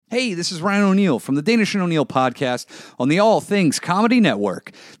Hey, this is Ryan O'Neill from the Danish and O'Neill podcast on the All Things Comedy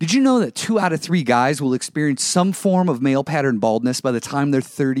Network. Did you know that 2 out of 3 guys will experience some form of male pattern baldness by the time they're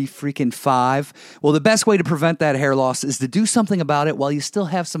 5? Well, the best way to prevent that hair loss is to do something about it while you still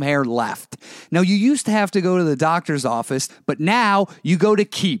have some hair left. Now, you used to have to go to the doctor's office, but now you go to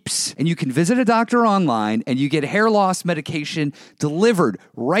Keeps, and you can visit a doctor online, and you get hair loss medication delivered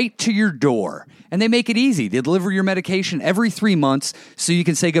right to your door. And they make it easy. They deliver your medication every 3 months, so you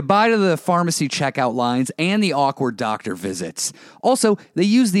can say goodbye to the pharmacy checkout lines and the awkward doctor visits. Also, they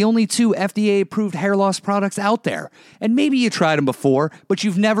use the only 2 FDA-approved hair loss products out there. And maybe you tried them before, but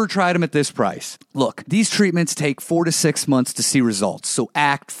you've never tried them at this price. Look, these treatments take 4 to 6 months to see results, so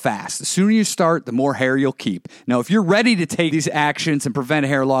act fast. The sooner you start, the more hair you'll keep. Now, if you're ready to take these actions and prevent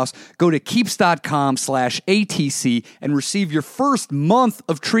hair loss, go to keeps.com/ATC and receive your first month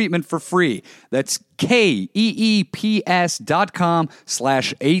of treatment for free. That's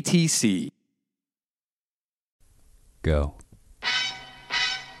KEEPS.com/ATC. Go.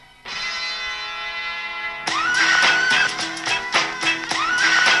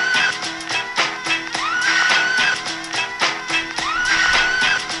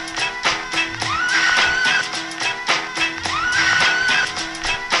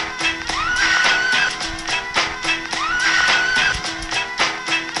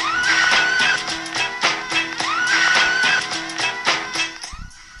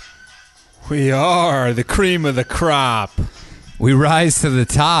 We are the cream of the crop. We rise to the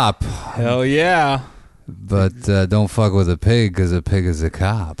top. Hell yeah. But don't fuck with a pig, because a pig is a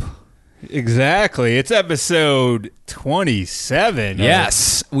cop. Exactly. It's episode 27.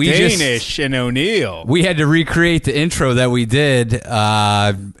 Yes. Danish and O'Neill. We had to recreate the intro that we did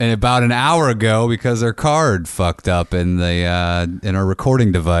about an hour ago because our card fucked up in our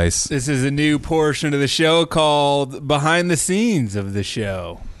recording device. This is a new portion of the show called Behind the Scenes of the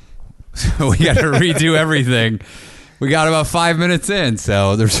Show. So we got to redo everything. We got about 5 minutes in,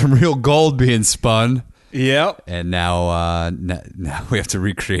 so there's some real gold being spun. Yep. And now we have to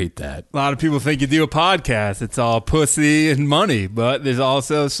recreate that. A lot of people think you do a podcast, it's all pussy and money, but there's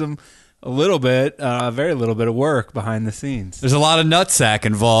also a little bit, very little bit of work behind the scenes. There's a lot of nutsack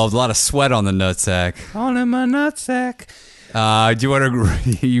involved, a lot of sweat on the nutsack. On in my nutsack. Do you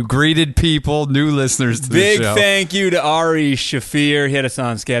want to? You greeted people, new listeners to the show. Big thank you to Ari Shafir. He had us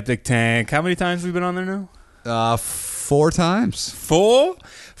on Skeptic Tank. How many times have we been on there now? 4 times. 4?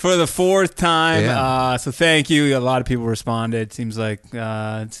 For the 4th time. Yeah. So thank you. A lot of people responded. Seems like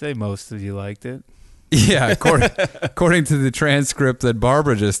I'd say most of you liked it. Yeah, according to the transcript that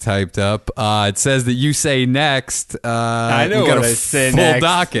Barbara just typed up, it says that you say next. I know what I say next. Full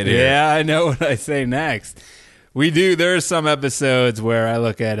docket here. Yeah, I know what I say next. We do. There are some episodes where I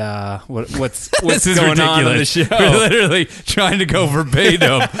look at what's going on in the show. We're literally trying to go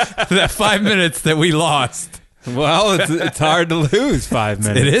verbatim that 5 minutes that we lost. Well, it's hard to lose 5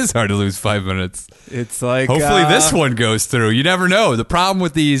 minutes. It is hard to lose 5 minutes. It's like hopefully this one goes through. You never know. The problem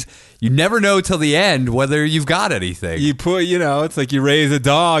with these, you never know till the end whether you've got anything. You put, it's like you raise a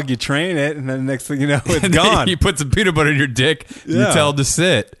dog, you train it, and then next thing you know, it's gone. You put some peanut butter in your dick, and you tell it to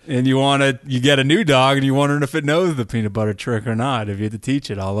sit. And you get a new dog, and you're wondering if it knows the peanut butter trick or not, if you had to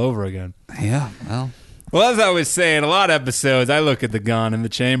teach it all over again. Yeah, well, as I was saying, a lot of episodes, I look at the gun, and the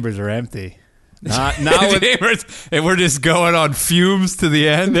chambers are empty. Not with, and we're just going on fumes to the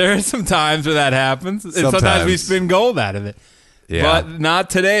end. There are some times where that happens. And sometimes we spin gold out of it. Yeah. But not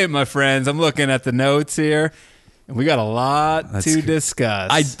today, my friends. I'm looking at the notes here, and we got a lot to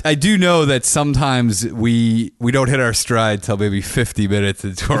discuss. I do know that sometimes we don't hit our stride till maybe 50 minutes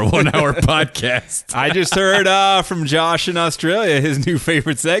into our 1 hour podcast. I just heard from Josh in Australia, his new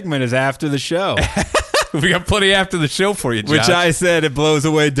favorite segment is After the Show. We got plenty after the show for you, Josh. Which I said it blows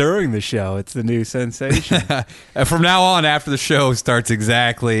away during the show. It's the new sensation. From now on, after the show starts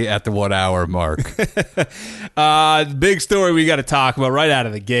exactly at the 1 hour mark. Big story we got to talk about right out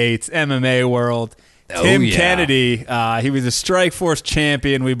of the gates, MMA world. Tim Kennedy, he was a Strikeforce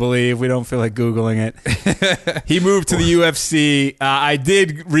champion, we believe. We don't feel like Googling it. He moved to the UFC. I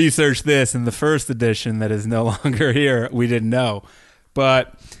did research this in the first edition that is no longer here. We didn't know.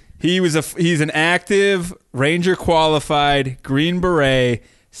 But he's an active, Ranger qualified, Green Beret,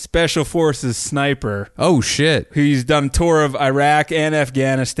 Special Forces sniper. Oh, shit. He's done a tour of Iraq and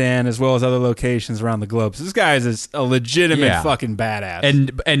Afghanistan as well as other locations around the globe. So this guy is a legitimate fucking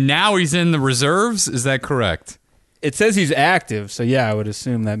badass. And now he's in the reserves? Is that correct? It says he's active, so yeah, I would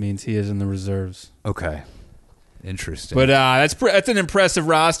assume that means he is in the reserves. Okay. Interesting. But that's an impressive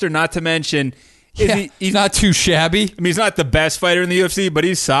roster, not to mention... he's not too shabby. I mean, he's not the best fighter in the UFC, but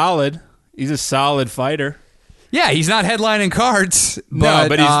he's solid. He's a solid fighter. Yeah, he's not headlining cards. No,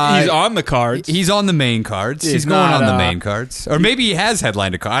 but he's on the cards. He's on the main cards. He's going on the main cards. Or maybe he has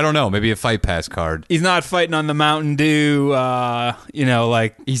headlined a card. I don't know. Maybe a Fight Pass card. He's not fighting on the Mountain Dew,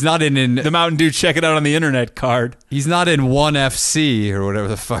 like... He's not in the Mountain Dew check it out on the internet card. He's not in 1FC or whatever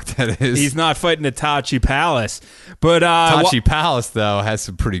the fuck that is. He's not fighting Itachi Palace. But Itachi Palace, though, has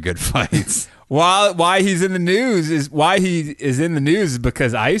some pretty good fights. Why he's in the news is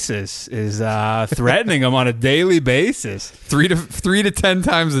because ISIS is threatening him on a daily basis, 3 to 10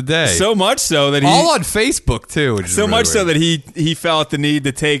 times a day. So much so that all on Facebook too. Which so is really much weird. so that he felt the need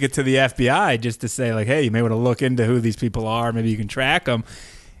to take it to the FBI just to say like, hey, you may want to look into who these people are. Maybe you can track them.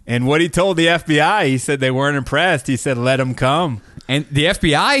 And what he told the FBI, he said they weren't impressed. He said, let them come. And the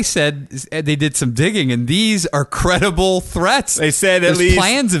FBI said they did some digging, and these are credible threats. They said there's at least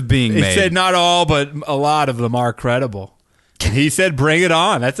plans of being made. They said not all, but a lot of them are credible. And he said, bring it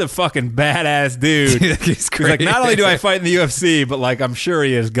on. That's a fucking badass dude. He's like, not only do I fight in the UFC, but like I'm sure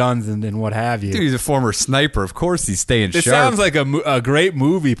he has guns and what have you. Dude, he's a former sniper. Of course he's staying this sharp. Sounds like a great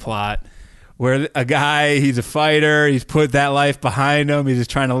movie plot. Where a guy, he's a fighter, he's put that life behind him, he's just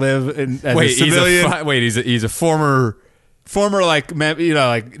trying to live as a civilian. He's a former like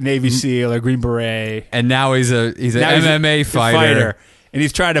Navy SEAL or Green Beret, and now he's an MMA fighter, and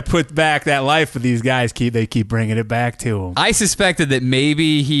he's trying to put back that life. But these guys keep bringing it back to him. I suspected that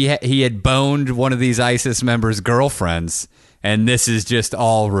maybe he had boned one of these ISIS members' girlfriends. And this is just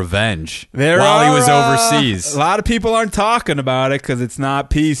all revenge while he was overseas. A lot of people aren't talking about it because it's not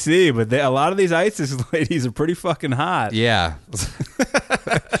PC, but a lot of these ISIS ladies are pretty fucking hot. Yeah.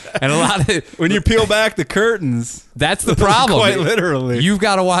 And a lot of... When you peel back the curtains... That's the problem. Quite literally. You've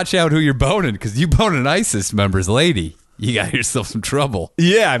got to watch out who you're boning because you bone an ISIS member's lady. You got yourself some trouble.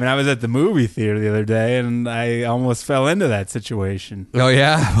 Yeah, I mean, I was at the movie theater the other day, and I almost fell into that situation. Oh,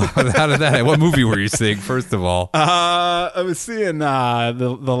 yeah? How did that? What movie were you seeing, first of all? I was seeing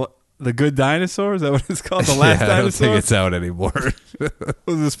the Good Dinosaur. Is that what it's called? The Last Dinosaur? I don't think it's out anymore. It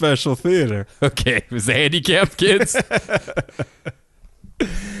was a special theater. Okay. It was the handicapped kids?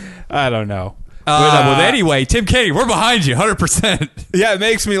 I don't know. Well, anyway, Tim Kennedy, we're behind you, 100%. Yeah, it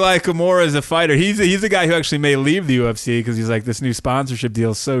makes me like him more as a fighter. He's a guy who actually may leave the UFC because he's like, this new sponsorship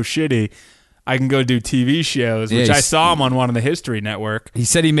deal is so shitty. I can go do TV shows, which I saw him on one of the History Network. He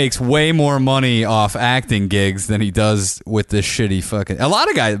said he makes way more money off acting gigs than he does with this shitty fucking... A lot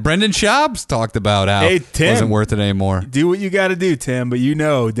of guys... Brendan Schaub's talked about how it wasn't worth it anymore. Do what you got to do, Tim, but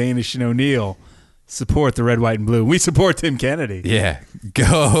Danish and O'Neill support the red, white, and blue. We support Tim Kennedy. Yeah.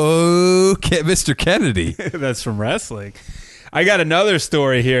 Go Mr. Kennedy. That's from wrestling. I got another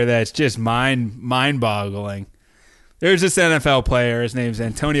story here that's just mind-boggling. There's this NFL player. His name's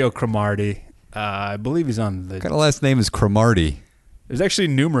Antonio Cromartie. I believe he's on the... What kind of last name is Cromartie? There's actually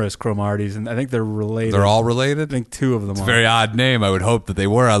numerous Cromarties, and I think they're related. They're all related? I think two of them are. It's a very odd name. I would hope that they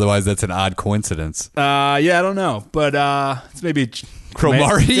were. Otherwise, that's an odd coincidence. Yeah, I don't know. But it's maybe...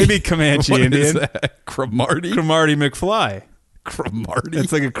 Cromartie? Maybe Comanche what Indian. Is that? Cromartie? Cromartie McFly. Cromartie?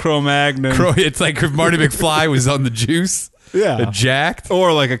 It's like a Cro-Magnon. It's like if Marty McFly was on the juice. Yeah. Jacked.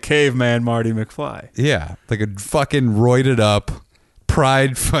 Or like a caveman Marty McFly. Yeah. Like a fucking roided up,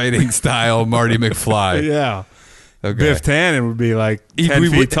 pride fighting style Marty McFly. Yeah. Okay. Biff Tannen would be like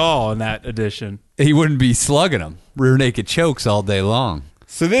 10 feet tall in that edition. He wouldn't be slugging them. Rear naked chokes all day long.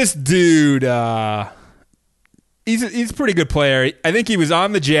 So this dude... He's a pretty good player. I think he was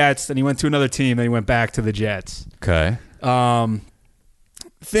on the Jets, then he went to another team, then he went back to the Jets. Okay.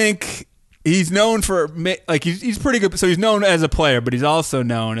 Think he's known for like he's pretty good. So he's known as a player, but he's also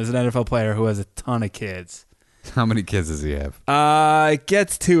known as an NFL player who has a ton of kids. How many kids does he have? It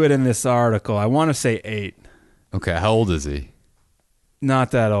gets to it in this article. I want to say 8. Okay. How old is he?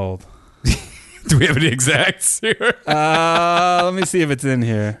 Not that old. Do we have any exacts here? Let me see if it's in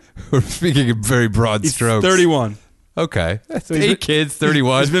here. We're speaking in very broad strokes. 31. Okay. So 8 kids,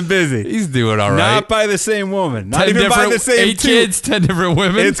 31. He's been busy. He's doing all right. Not by the same woman. Not even by the same 8 kids, 10 different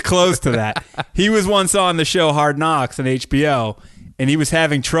women. It's close to that. He was once on the show Hard Knocks on HBO, and he was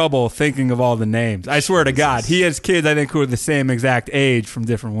having trouble thinking of all the names. I swear to God. He has kids, I think, who are the same exact age from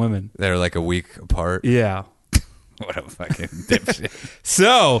different women. They're like a week apart. Yeah. What a fucking dipshit.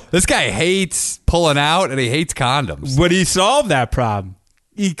 So, this guy hates pulling out and he hates condoms. But he solved that problem.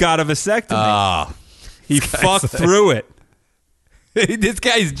 He got a vasectomy. He fucked through it. This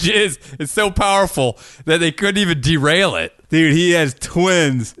guy's jizz is so powerful that they couldn't even derail it. Dude, he has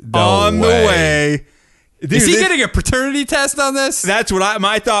twins on the way. Dude, is he getting a paternity test on this? That's what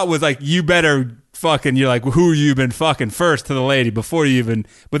my thought was like, you better fucking, you're like, who you been fucking first to the lady before you even,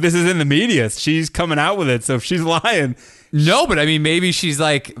 but this is in the media. She's coming out with it. So if she's lying. No, but I mean, maybe she's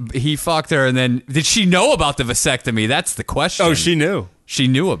like, he fucked her, and then did she know about the vasectomy? That's the question. Oh, she knew. She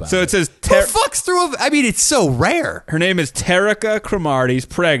knew about it. So it says, who fucks through I mean, it's so rare. Her name is Tarika Cromartie's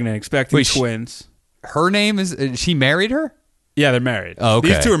pregnant, expecting twins. Her name is, she married her? Yeah, they're married. Oh, okay.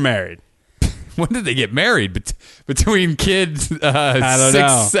 These two are married. When did they get married? Between kids I don't 6,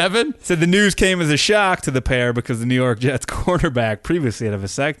 know. 7? So the news came as a shock to the pair because the New York Jets quarterback previously had a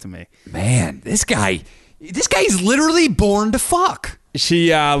vasectomy. Man, this guy's literally born to fuck.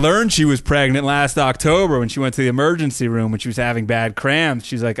 She learned she was pregnant last October when she went to the emergency room when she was having bad cramps.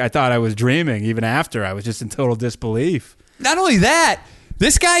 She's like, I thought I was dreaming even after. I was just in total disbelief. Not only that,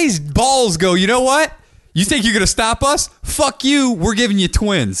 this guy's balls go, you know what? You think you're going to stop us? Fuck you. We're giving you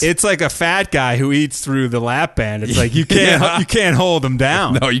twins. It's like a fat guy who eats through the lap band. It's like you can't hold him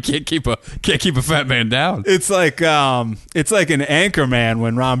down. No, you can't keep a fat man down. It's like an anchor man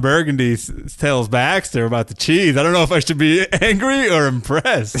when Ron Burgundy tells Baxter about the cheese. I don't know if I should be angry or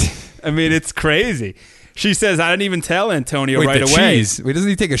impressed. I mean, it's crazy. She says, I didn't even tell Antonio right away. Cheese. Wait, doesn't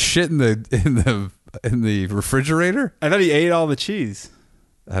he take a shit in the refrigerator? I thought he ate all the cheese.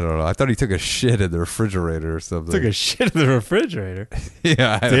 I don't know. I thought he took a shit in the refrigerator or something. Took a shit in the refrigerator?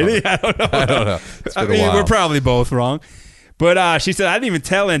 Yeah. Did he? I don't know. I don't know. I mean, we're probably both wrong. But she said, I didn't even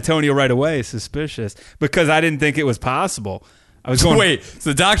tell Antonio right away. Suspicious. Because I didn't think it was possible. I was going. Wait, so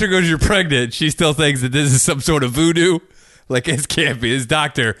the doctor goes, you're pregnant. She still thinks that this is some sort of voodoo? Like, it can't be. His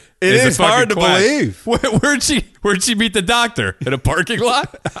doctor. It is hard to believe. Where'd she meet the doctor? In a parking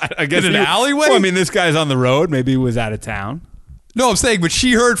lot? I guess in an alleyway? Well, I mean, this guy's on the road. Maybe he was out of town. No, I'm saying, but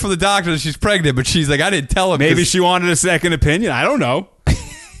she heard from the doctor that she's pregnant, but she's like, I didn't tell him. Maybe she wanted a second opinion. I don't know.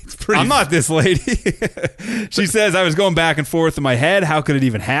 I'm not this lady. She says, I was going back and forth in my head. How could it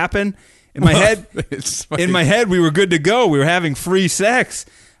even happen? In my head, we were good to go. We were having free sex.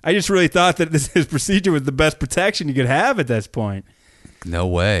 I just really thought that his procedure was the best protection you could have at this point. No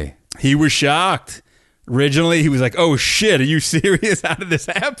way. He was shocked. Originally, he was like, oh, shit, are you serious? How did this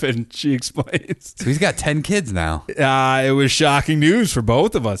happen? She explains. So he's got 10 kids now. It was shocking news for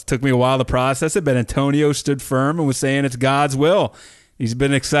both of us. It took me a while to process it, but Antonio stood firm and was saying it's God's will. He's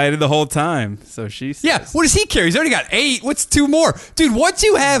been excited the whole time. So she says. Yeah, what does he care? He's already got 8. What's 2 more? Dude, once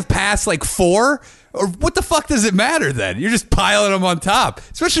you have past like 4, or what the fuck does it matter then? You're just piling them on top.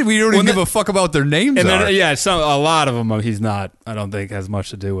 Especially when you don't even give a fuck about what their names are. Then, yeah, a lot of them he's not, I don't think, has much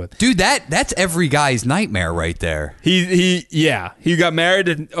to do with. Dude, that's every guy's nightmare right there. He got married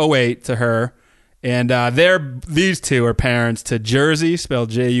in 2008 to her. And these two are parents to Jersey, spelled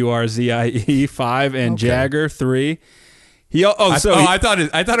Jurzie 5, and Jagger 3. I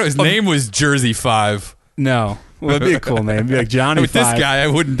thought his name was Jersey 5. No, well, it'd be a cool name. It'd be like Johnny 5. With this guy, I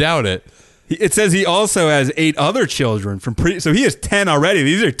wouldn't doubt it. It says he also has 8 other children so he has 10 already.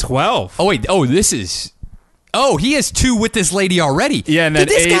 These are 12. Oh wait, he has 2 with this lady already. Yeah, and then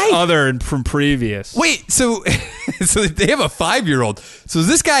 8 other from previous. Wait, so they have a 5-year-old. So does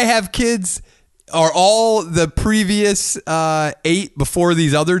this guy have kids? Are all the previous 8 before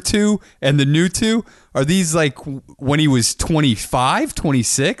these other 2 and the new 2? Are these like when he was 25,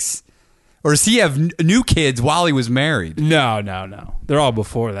 26? Or does he have new kids while he was married? No. They're all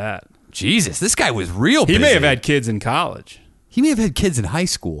before that. Jesus, this guy was real busy. He may have had kids in college. He may have had kids in high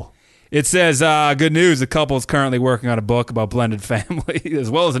school. It says, good news, the couple is currently working on a book about blended family,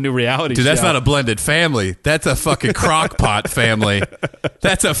 as well as a new reality show. Dude, that's not a blended family. That's a fucking crock pot family.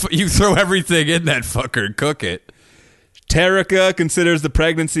 You throw everything in that fucker and cook it. Tarika considers the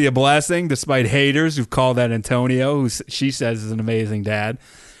pregnancy a blessing, despite haters who've called that Antonio, who she says is an amazing dad,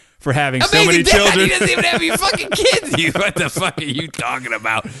 for having so many children. He doesn't even have any fucking kids. What the fuck are you talking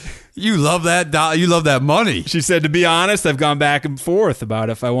about? You love that. You love that money. She said, to be honest, I've gone back and forth about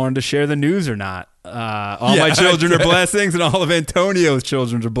if I wanted to share the news or not. All my children are blessings, and all of Antonio's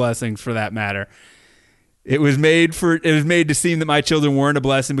children are blessings, for that matter. It was made to seem that my children weren't a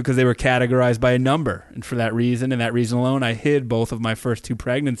blessing because they were categorized by a number. And for that reason, and that reason alone, I hid both of my first 2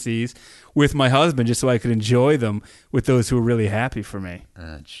 pregnancies with my husband just so I could enjoy them with those who were really happy for me.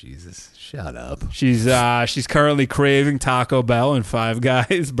 Jesus. Shut up. She's currently craving Taco Bell and Five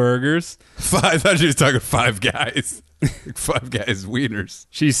Guys burgers. I thought she was talking Five Guys. Five Guys wieners.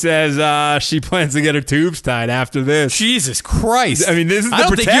 She says she plans to get her tubes tied after this. Jesus Christ. I mean, this is the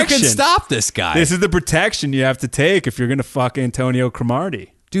protection. I don't think you can stop this guy. This is the protection you have to take if you're going to fuck Antonio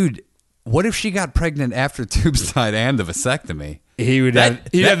Cromartie. Dude, what if she got pregnant after tubes tied and the vasectomy? He'd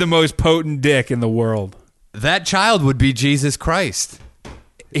have the most potent dick in the world. That child would be Jesus Christ.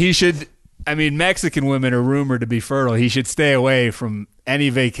 He should... I mean, Mexican women are rumored to be fertile. He should stay away from any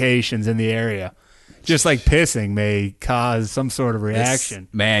vacations in the area. just like pissing may cause some sort of reaction.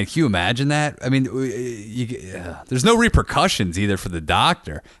 Man, can you imagine that? I mean, there's no repercussions either for the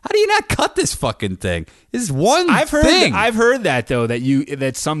doctor. How do you not cut this fucking thing? This is one thing. I've heard that though,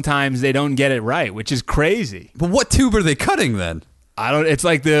 that sometimes they don't get it right, which is crazy. But what tube are they cutting then? I don't. It's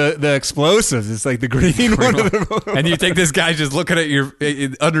like the explosives. It's like the green one. And you think this guy's just looking at your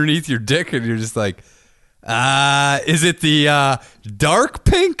underneath your dick, and you're just like, is it the dark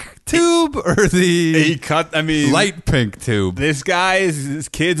pink tube or the light pink tube? This guy his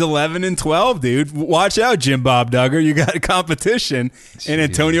kid's 11 and 12, dude. Watch out, Jim Bob Duggar. You got a competition in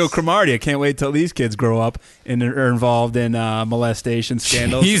Antonio Cromartie. I can't wait till these kids grow up and are involved in molestation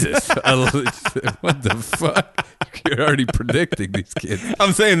scandals. Jesus. What the fuck? You're already predicting these kids.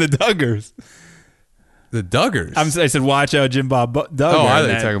 I'm saying the Duggars. The Duggars? I said, watch out, Jim Bob Duggar. Oh, I thought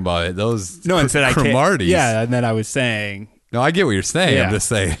you were talking about it. Those Cromarties. Yeah, and then I was saying. No, I get what you're saying. Yeah. I'm just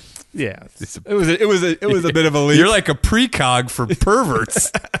saying. Yeah, it was a bit of a leap. You're like a precog for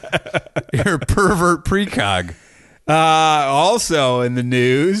perverts. You're a pervert precog. Also in the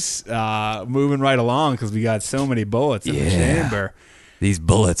news, moving right along because we got so many bullets in the chamber. These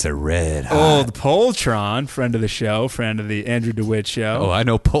bullets are red hot. Old Poltron, friend of the show, friend of the Andrew DeWitt show. Oh, I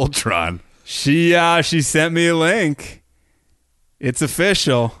know Poltron. She sent me a link. It's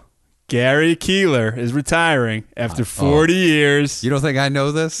official. Gary Keeler is retiring after 40 years. You don't think I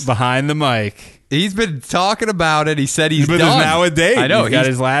know this? Behind the mic. He's been talking about it. He said he's done. But there's now a date. I know. He's got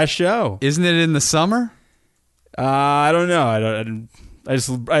his last show. Isn't it in the summer? I don't know.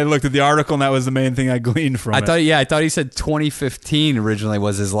 I looked at the article and that was the main thing I gleaned from it. I thought he said 2015 originally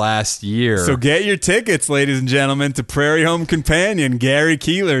was his last year. So get your tickets, ladies and gentlemen, to Prairie Home Companion, Gary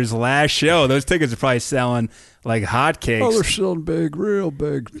Keeler's last show. Those tickets are probably selling like hotcakes. Oh, they're selling big, real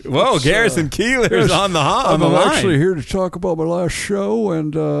big. Whoa, Garrison Keeler's on the line. I'm actually here to talk about my last show,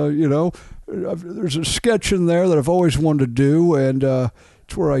 and there's a sketch in there that I've always wanted to do, and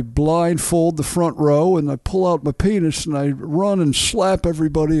it's where I blindfold the front row and I pull out my penis and I run and slap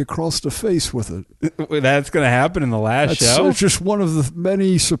everybody across the face with it. That's going to happen in the last show? It's just one of the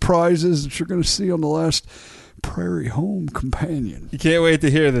many surprises that you're going to see on the last Prairie Home Companion. You can't wait to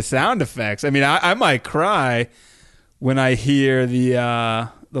hear the sound effects. I mean, I might cry when I hear the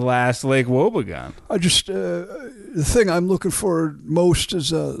last Lake Wobegon. The thing I'm looking for most is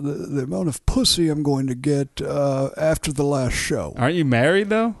the amount of pussy I'm going to get after the last show. Aren't you married,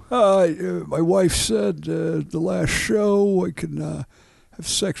 though? My wife said the last show I can have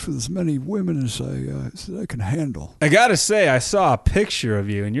sex with as many women as I can handle. I got to say, I saw a picture of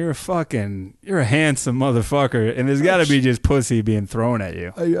you, and you're a handsome motherfucker, and there's got to be just pussy being thrown at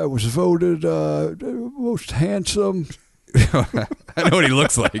you. I was voted most handsome. I know what he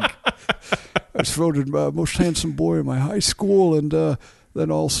looks like. I was voted most handsome boy in my high school, and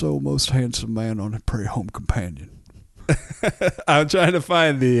then also most handsome man on a Prairie Home Companion. I'm trying to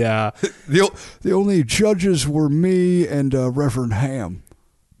find the only judges were me and Reverend Ham.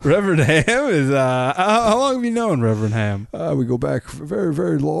 Reverend Ham is how long have you known Reverend Ham? We go back for a very,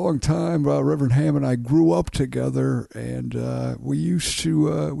 very long time. Reverend Ham and I grew up together, and we used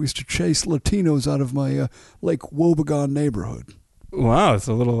to chase Latinos out of my Lake Wobegon neighborhood. Wow, it's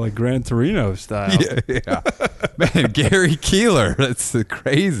a little like Gran Torino style. Yeah. Man, Gary Keeler, that's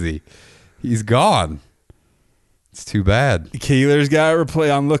crazy. He's gone. It's too bad. Keeler's got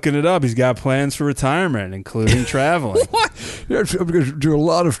I'm looking it up. He's got plans for retirement, including traveling. What? Yeah, I'm going to do a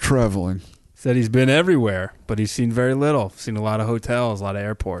lot of traveling. Said he's been everywhere, but he's seen very little. Seen a lot of hotels, a lot of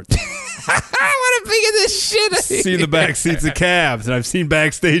airports. I want to figure this shit out. Seen the back seats of cabs, and I've seen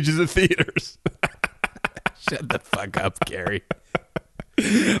backstages of theaters. Shut the fuck up, Gary.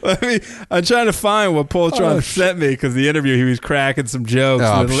 I'm trying to find what Poltron sent me because the interview he was cracking some jokes.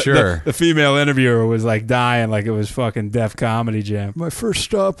 Oh, I'm sure. The female interviewer was like dying like it was fucking Def Comedy Jam. My first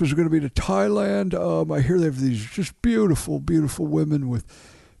stop is going to be to Thailand. I hear they have these just beautiful, beautiful women with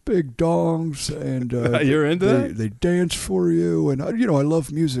big dongs, and you're into that? They dance for you, and I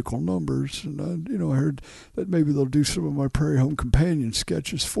love musical numbers, and I heard that maybe they'll do some of my Prairie Home Companion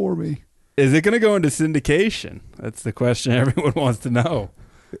sketches for me. Is it going to go into syndication? That's the question everyone wants to know.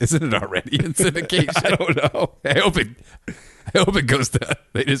 Isn't it already in syndication? I don't know. I hope it goes to.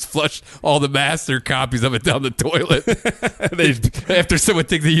 They just flush all the master copies of it down the toilet. After someone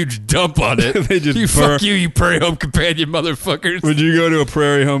takes a huge dump on it, they just fuck you Prairie Home Companion motherfuckers. Would you go to a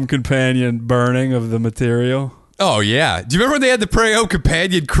Prairie Home Companion burning of the material? Oh, yeah. Do you remember when they had the Prairie Home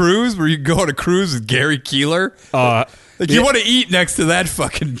Companion cruise where you go on a cruise with Gary Keeler? You want to eat next to that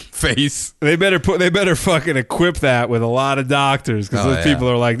fucking face. They better fucking equip that with a lot of doctors because those people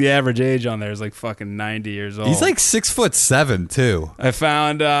are like, the average age on there is like fucking 90 years old. He's like 6'7" too. I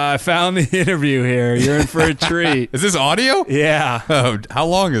found the interview here. You're in for a treat. Is this audio? Yeah. Oh, how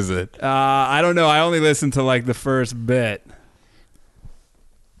long is it? I don't know. I only listened to like the first bit.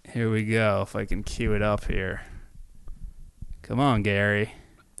 Here we go. If I can cue it up here. Come on, Gary.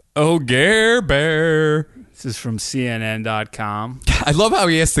 Oh, Gare Bear. This is from CNN.com. I love how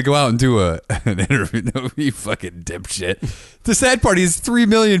he has to go out and do an interview. No, you fucking dipshit. The sad part is 3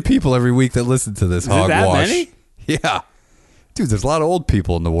 million people every week that listen to this hogwash. That many? Yeah. Dude, there's a lot of old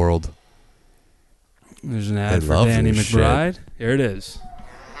people in the world. There's an ad for Danny McBride. Here it is.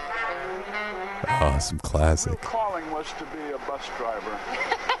 Oh, some classic. Your calling was to be a bus driver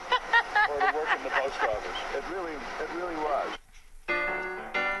or to work in the post office. It really was.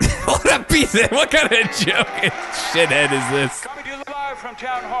 What kind of joke shithead is this? Coming to you live from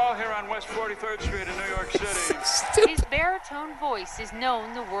Town Hall here on West 43rd Street in New York City. His baritone voice is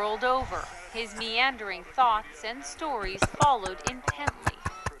known the world over. His meandering thoughts and stories followed intently,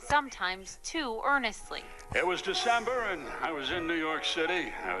 sometimes too earnestly. It was December and I was in New York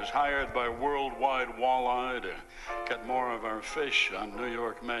City. I was hired by Worldwide Walleye to get more of our fish on New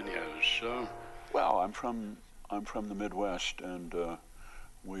York menus. Well, I'm from the Midwest, and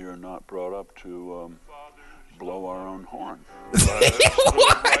we are not brought up to blow our own horn.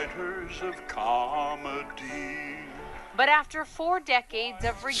 Writers of comedy. But after 4 decades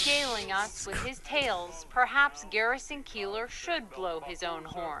of regaling us with his tales, perhaps Garrison Keillor should blow his own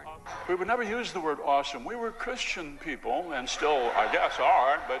horn. We would never use the word awesome. We were Christian people, and still, I guess,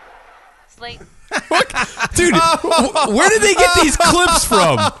 are, but... Slate. Dude, where did they get these clips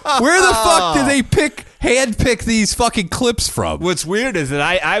from? Where the fuck did they handpick these fucking clips from? What's weird is that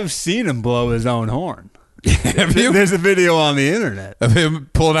I've seen him blow his own horn. Have you? There's a video on the internet Of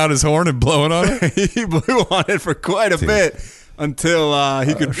him pulling out his horn and blowing on it? He blew on it for quite a bit until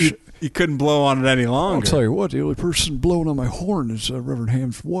he couldn't blow on it any longer. I'll tell you what, the only person blowing on my horn is Reverend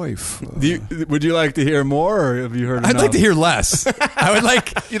Ham's wife. Would you like to hear more, or have you heard enough? I'd like to hear less. I would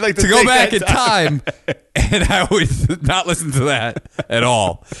like, You'd like to to go take back in that time, and I would not listen to that at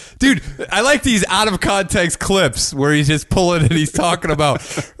all. Dude, I like these out of context clips where he's just pulling and he's talking about.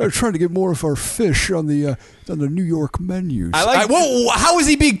 I'm trying to get more of our fish on the New York menus. How is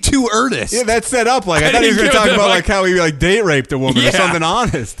he being too earnest? Yeah, that's set up like I thought he was going to talk about like how he like date raped a woman or something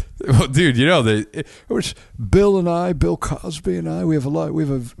honest. Well, dude, you know it was Bill Cosby and I. We have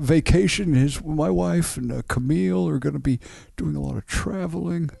a vacation. My wife and Camille are going to be doing a lot of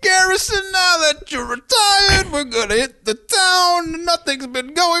traveling. Garrison, now that you're retired, we're gonna hit the town. Nothing's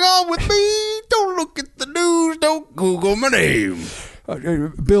been going on with me. Don't look at the news. Don't Google my name.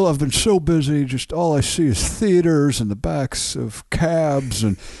 Bill, I've been so busy, just all I see is theaters and the backs of cabs,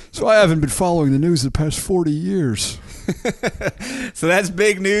 and so I haven't been following the news the past 40 years. So that's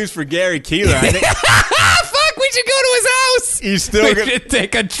big news for Gary Keillor. I think. Fuck, we should go to his house. We should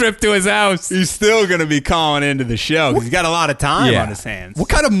take a trip to his house. He's still going to be calling into the show because he's got a lot of time on his hands. What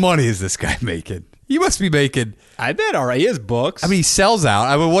kind of money is this guy making? He must be making. I bet. All right, he has books. I mean, he sells out.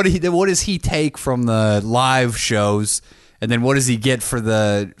 I mean, what does he take from the live shows? And then what does he get for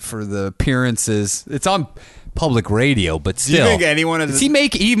the appearances? It's on public radio, but still. Do you think anyone is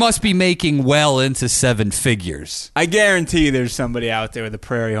he must be making well into 7 figures. I guarantee there's somebody out there with a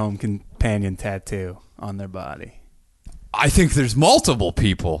Prairie Home Companion tattoo on their body. I think there's multiple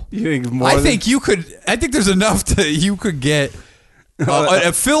people. You think more? I think there's enough you could get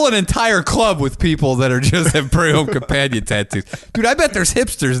fill an entire club with people that are just have Prairie Home Companion tattoos. Dude, I bet there's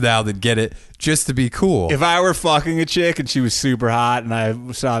hipsters now that get it just to be cool. If I were fucking a chick and she was super hot and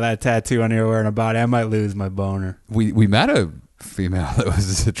I saw that tattoo on her wearing her body, I might lose my boner. We met a female that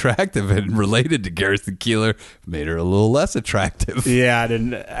was attractive and related to Garrison Keillor, made her a little less attractive.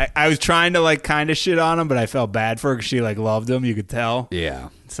 Yeah, I was trying to like kind of shit on him, but I felt bad for her because she like loved him. You could tell. Yeah.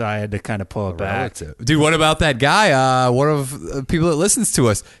 So I had to kind of pull it back. Dude, what about that guy? One of the people that listens to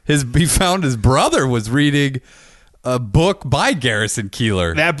us, he found his brother was reading a book by Garrison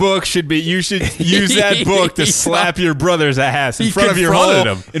Keillor. That book you should use that book to slap your brother's ass in front of your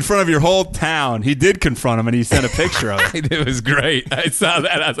whole town. He did confront him, and he sent a picture of it. It was great. I saw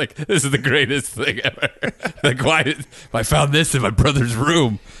that. I was like, this is the greatest thing ever. Like, why I found this in my brother's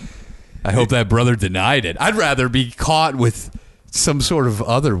room. I hope that brother denied it. I'd rather be caught with some sort of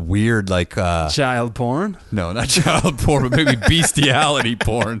other weird, like child porn. No, not child porn, but maybe bestiality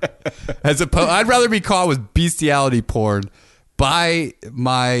porn. I'd rather be caught with bestiality porn by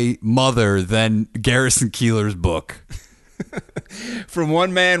my mother than Garrison Keillor's book. From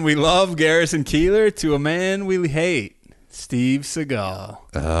one man we love, Garrison Keillor, to a man we hate, Steve Seagal.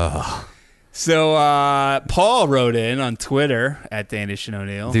 So Paul wrote in on Twitter at Danish and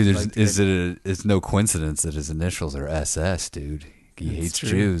O'Neill. Dude, it's no coincidence that his initials are SS, dude. He hates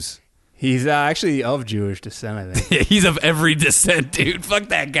Jews. He's actually of Jewish descent, I think. He's of every descent, dude. Fuck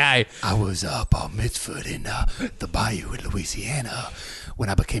that guy. I was bar mitzvahed in the bayou in Louisiana when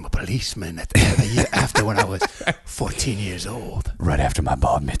I became a policeman a year after when I was 14 years old. Right after my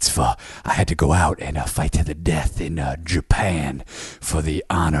bar mitzvah, I had to go out and fight to the death in Japan for the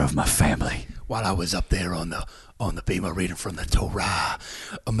honor of my family. While I was up there on the bema reading from the Torah,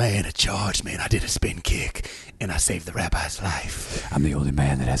 a man had charged me and I did a spin kick and I saved the rabbi's life. I'm the only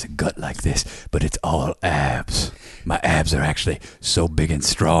man that has a gut like this, but it's all abs. My abs are actually so big and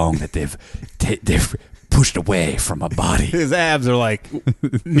strong that they've pushed away from my body. His abs are like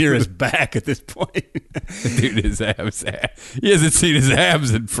near his back at this point. Dude, his abs. He hasn't seen his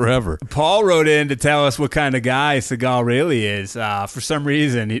abs in forever. Paul wrote in to tell us what kind of guy Seagal really is. For some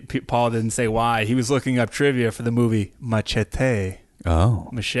reason, Paul didn't say why. He was looking up trivia for the movie Machete.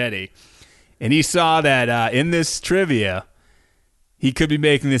 Machete. And he saw that in this trivia, he could be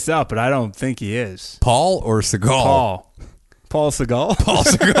making this up, but I don't think he is. Paul or Seagal? Paul Seagal? Paul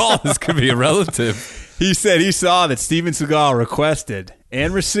Seagal. This could be a relative. He said he saw that Steven Seagal requested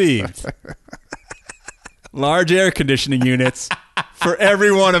and received large air conditioning units for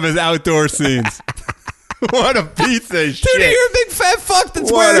every one of his outdoor scenes. What a piece of shit. Dude, you're a big fat fuck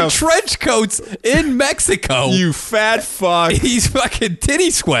that's wearing trench coats in Mexico. You fat fuck. He's fucking titty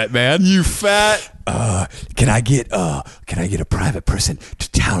sweat, man. You fat. Can I get a private person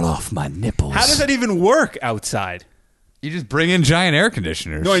to towel off my nipples? How does that even work outside? You just bring in giant air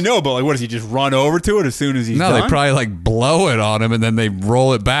conditioners. No, I know, but like, what does he just run over to it as soon as he's done? No, they probably like blow it on him and then they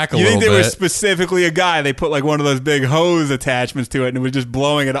roll it back a little bit. You think there was specifically a guy, they put like one of those big hose attachments to it and it was just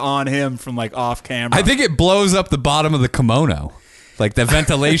blowing it on him from like off camera? I think it blows up the bottom of the kimono. Like the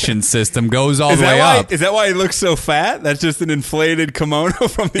ventilation system goes all the way up. Is that why he looks so fat? That's just an inflated kimono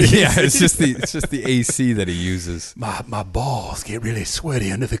from the AC? Yeah, it's just the AC that he uses. My balls get really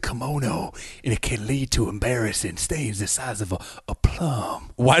sweaty under the kimono, and it can lead to embarrassing stains the size of a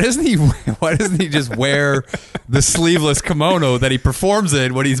plum. Why doesn't he just wear the sleeveless kimono that he performs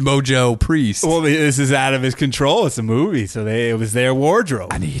in when he's Mojo Priest? Well, this is out of his control. It's a movie, so it was their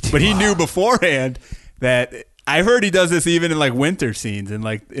wardrobe. But he knew beforehand that. I heard he does this even in like winter scenes and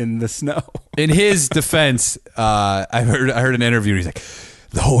like in the snow. In his defense, I heard an interview. He's like,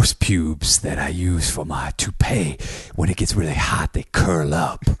 the horse pubes that I use for my toupee, when it gets really hot, they curl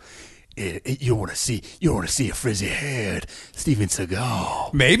up. You want to see a frizzy-haired Steven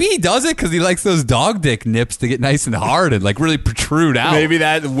Seagal. Maybe he does it because he likes those dog dick nips to get nice and hard and like really protrude out. Maybe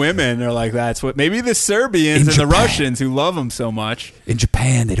that women are like that's what. Maybe the Serbians and the Russians who love him so much. In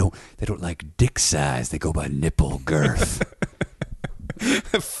Japan, they don't like dick size. They go by nipple girth.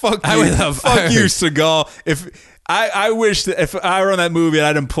 Fuck you, Seagal. I wish that if I were on that movie,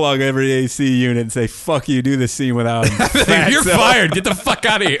 I'd unplug every AC unit and say, fuck you, do this scene without him. You're fired. Get the fuck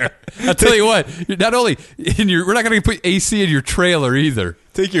out of here. I'll tell you what, we're not going to put AC in your trailer either.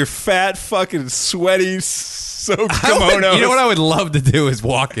 Take your fat, fucking, sweaty, soaked kimono. You know what I would love to do is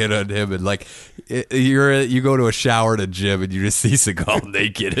walk in on him and like, you go to a shower at a gym and you just see Seagal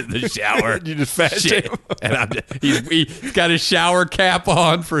naked in the shower. You just fat shame. And he's got his shower cap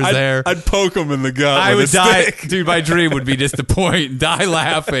on for his hair. I'd poke him in the gut. I would die. Stick. Dude, my dream would be just to point, die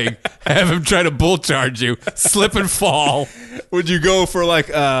laughing, have him try to bull charge you, slip and fall. Would you go for like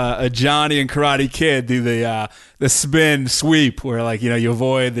a Johnny and Karate Kid, do the spin sweep where like, you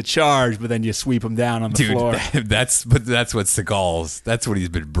avoid the charge, but then you sweep him down on the floor? That's what Seagal's, that's what he's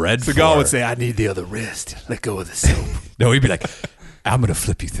been bred for. Seagal would say, I need the other wrist. Let go of the soap. No, he'd be like, I'm going to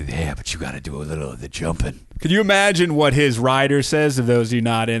flip you through the air, but you got to do a little of the jumping. Could you imagine what his rider says, of those of you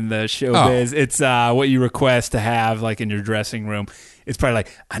not in the showbiz? It's what you request to have like in your dressing room. It's probably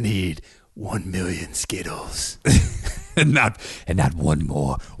like, I need 1 million Skittles. and not one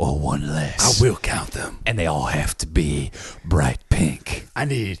more or one less. I will count them. And they all have to be bright pink. I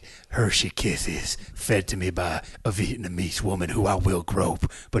need Hershey Kisses fed to me by a Vietnamese woman who I will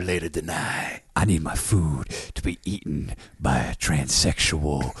grope but later deny. I need my food to be eaten by a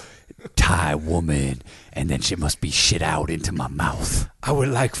transsexual Thai woman, and then she must be shit out into my mouth. I would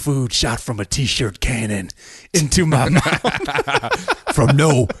like food shot from a t-shirt cannon into my mouth. From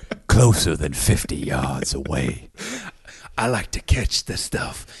no closer than 50 yards away. I like to catch the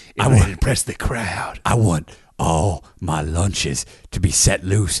stuff. It would impress the crowd. I want all my lunches to be set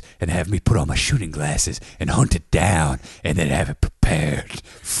loose and have me put on my shooting glasses and hunt it down and then have it prepared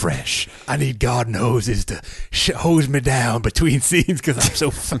fresh. I need garden hoses to hose me down between scenes because I'm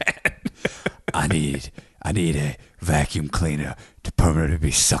so fat. I need a vacuum cleaner to permanently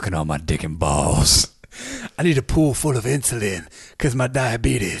be sucking on my dick and balls. I need a pool full of insulin because my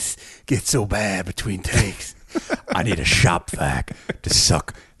diabetes gets so bad between takes. I need a shop vac to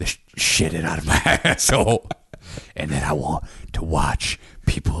suck the shit out of my asshole. And then I want to watch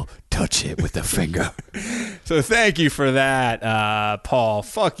people touch it with their finger. So thank you for that, Paul.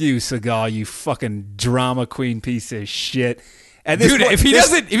 Fuck you, Seagal, you fucking drama queen piece of shit. At this Dude, point, if he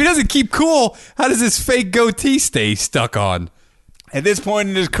doesn't keep cool, how does his fake goatee stay stuck on? At this point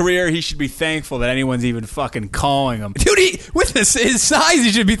in his career, he should be thankful that anyone's even fucking calling him. Dude, with his size,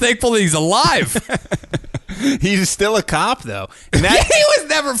 he should be thankful that he's alive. He's still a cop, though. And that, He was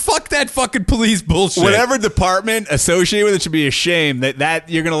never, fuck that fucking police bullshit. whatever department associated with it should be ashamed that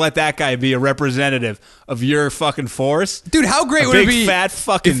you're going to let that guy be a representative of your fucking force. Dude, how great A would it big be fat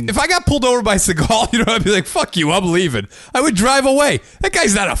fucking... if I got pulled over by Seagal, I'd be like, fuck you, I'm leaving. I would drive away. That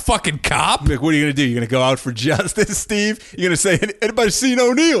guy's not a fucking cop. Like, what are you going to do? You're going to go out for justice, Steve? You're going to say, anybody seen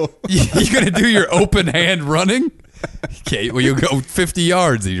O'Neill? You're going to do your open hand running? Okay, well, you'll go 50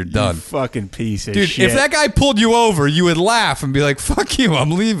 yards and you're done. Fucking piece of Dude, shit. if that guy pulled you over, you would laugh and be like, fuck you, I'm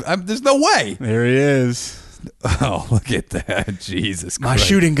leaving. There's no way. There he is. Oh, look at that. Jesus My Christ.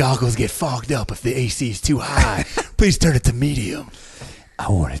 shooting goggles get fogged up if the AC is too high. Please turn it to medium.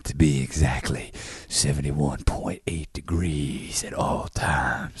 I want it to be exactly 71.8 degrees at all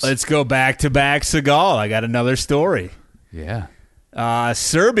times. Let's go back to back Seagal. I got another story. Yeah.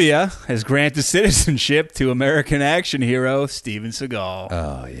 Serbia has granted citizenship to American action hero Steven Seagal.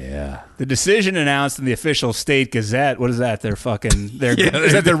 Oh, yeah. The decision announced in the official state gazette. What is that? Is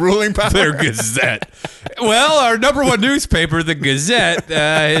that their ruling power? Their Gazette. Well, our number one newspaper, the Gazette,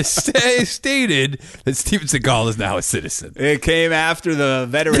 stated that Steven Seagal is now a citizen. It came after the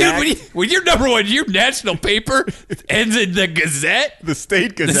veteran Dude, when your number one, your national paper ends in the Gazette, the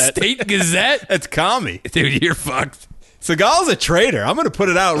state the gazette. state Gazette, That's commie. dude, you're fucked. Seagal's a traitor. I'm going to put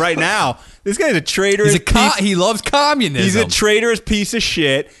it out right now. This guy's a traitor. He loves communism. He's a traitorous piece of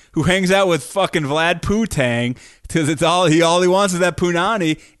shit who hangs out with fucking Vlad Putang because all he wants is that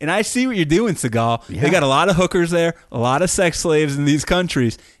punani. And I see what you're doing, Seagal. Yeah. They got a lot of hookers there, a lot of sex slaves in these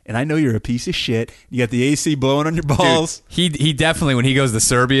countries. And I know you're a piece of shit. You got the AC blowing on your balls. Dude, he definitely, when he goes to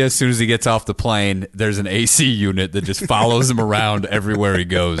Serbia, as soon as he gets off the plane, there's an AC unit that just follows him around everywhere he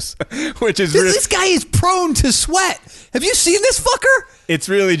goes. Which is Dude, this guy is prone to sweat. Have you seen this fucker? it's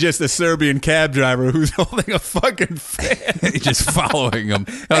really just a Serbian cab driver who's holding a fucking fan. He's just following him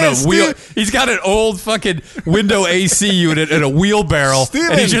on Hey, a wheel. He's got an old fucking window AC unit and a wheelbarrow,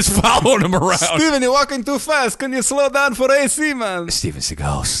 Steven. and he's just following him around. Steven, you're walking too fast. Can you slow down for AC, man? Steven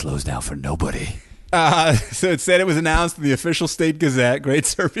Seagal slows down for nobody. So it said it was announced in the official state gazette, great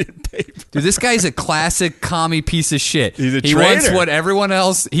Serbian paper. Dude, this guy's a classic commie piece of shit. He's a he wants traitor. what everyone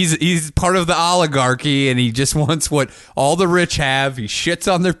else. He's part of the oligarchy, and he just wants what all the rich have. He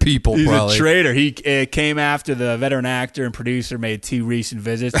shits on their people. He's probably. a traitor. He came after the veteran actor and producer made 2 recent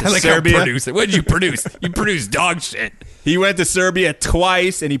visits to I like how Serbia. producer. What did you produce? You produced dog shit. He went to Serbia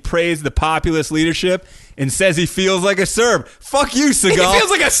twice, and he praised the populist leadership and says he feels like a Serb. Fuck you, Seagal. He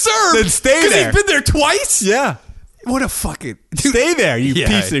feels like a Serb. Then stay there. He's been there twice. Yeah. What a fucking Stay there, you Yeah,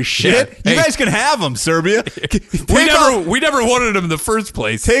 piece of shit. yeah. You Hey. guys can have them, Serbia. We never wanted him in the first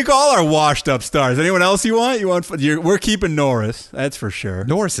place. Take all our washed up stars. Anyone else you want? We're keeping Norris. That's for sure.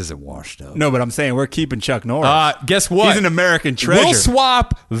 Norris isn't washed up. No, but I'm saying we're keeping Chuck Norris. Guess what? He's an American treasure.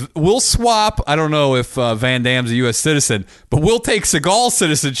 We'll swap. I don't know if Van Damme's a U.S. citizen, but we'll take Seagal's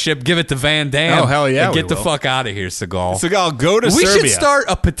citizenship, give it to Van Damme. Oh, hell yeah, and we get the will. fuck out of here, Seagal. Seagal, go to We Serbia. should start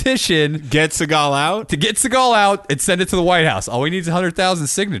a petition Get Seagal out. to get Seagal out and send it to the White House. All we need is 100,000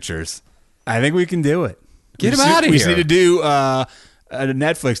 signatures. I think we can do it. Get We him just- outta We here. just need to do a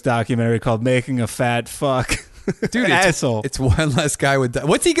Netflix documentary called "Making a Fat Fuck." Dude, asshole. It's one less guy with.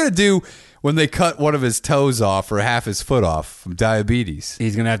 What's he gonna do when they cut one of his toes off or half his foot off from diabetes?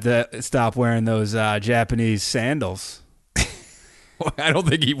 He's gonna have to stop wearing those Japanese sandals. I don't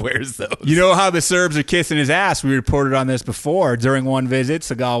think he wears those. You know how the Serbs are kissing his ass? We reported on this before. During one visit,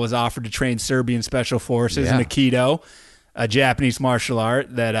 Seagal was offered to train Serbian special forces in Yeah. Aikido, a Japanese martial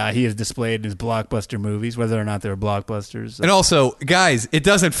art that he has displayed in his blockbuster movies, whether or not they were blockbusters. And also, guys, it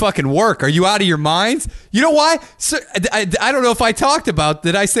doesn't fucking work. Are you out of your minds? You know why? I don't know if I talked about,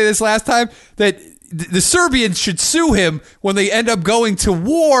 did I say this last time? That the Serbians should sue him when they end up going to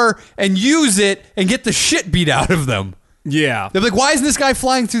war and use it and get the shit beat out of them. Yeah. They're like, why isn't this guy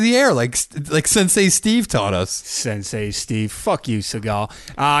flying through the air like Sensei Steve taught us? Sensei Steve. Fuck you,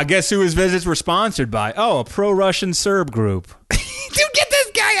 Seagal. Guess who his visits were sponsored by? Oh, a pro-Russian Serb group. Dude, get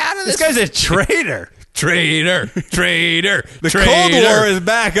this guy out of This guy's a traitor. Traitor. The Cold War is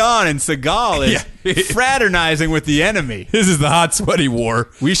back on, and Seagal is fraternizing with the enemy. This is the hot, sweaty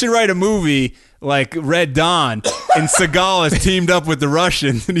war. We should write a movie like Red Dawn, and Seagal has teamed up with the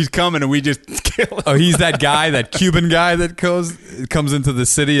Russians, and he's coming, and we just kill him. Oh, he's that guy, that Cuban guy that comes into the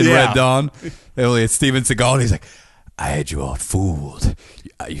city in Red Dawn. It's Steven Seagal, and he's like, I had you all fooled.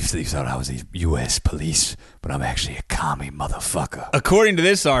 You thought I was a U.S. police, but I'm actually a commie motherfucker. According to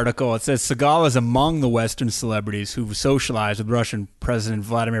this article, it says Seagal is among the Western celebrities who've socialized with Russian President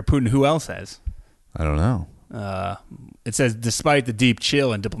Vladimir Putin. Who else has? I don't know. It says, despite the deep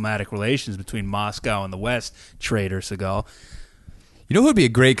chill in diplomatic relations between Moscow and the West, traitor Seagal. You know who would be a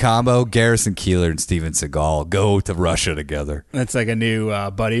great combo? Garrison Keillor and Steven Seagal go to Russia together. That's like a new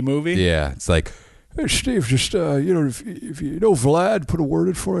buddy movie? Yeah, it's like, Hey, Steve, just, if you know Vlad, put a word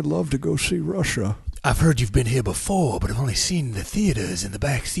in for it. I'd love to go see Russia. I've heard you've been here before, but I've only seen the theaters in the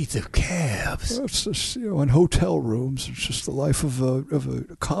back seats of cabs. Well, it's just, in hotel rooms. It's just the life of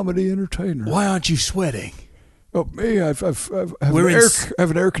a comedy entertainer. Why aren't you sweating? Oh, me, I have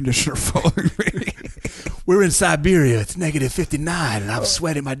an air conditioner following me. We're in Siberia. It's negative 59, and I'm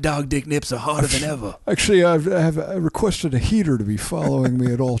sweating. My dog dick nips are harder than ever. Actually, I requested a heater to be following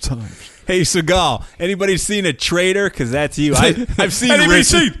me at all times. Hey, Seagal, anybody seen a traitor? Because that's you. I've seen anybody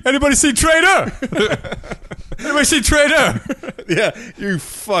seen Traitor? Anybody seen Traitor? Yeah, you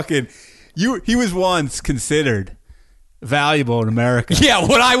fucking... He was once considered valuable in America. Yeah,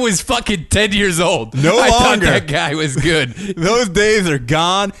 when I was fucking 10 years old. No I thought longer. that guy was good. Those days are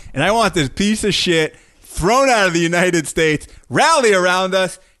gone, and I want this piece of shit thrown out of the United States. Rally around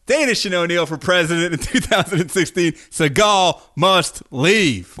us. Danish and O'Neill for president in 2016. Seagal must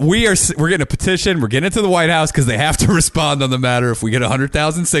leave. We're getting a petition. We're getting it to the White House because they have to respond on the matter if we get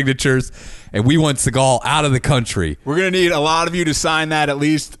 100,000 signatures, and we want Seagal out of the country. We're going to need a lot of you to sign that at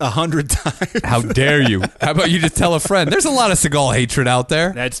least 100 times. How dare you? How about you just tell a friend? There's a lot of Seagal hatred out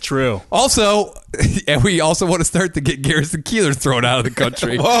there. That's true. Also, and we also want to start to get Garrison Keillor thrown out of the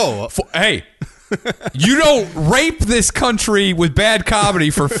country. Whoa. Hey. You don't rape this country with bad comedy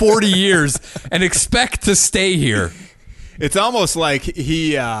for 40 years and expect to stay here. It's almost like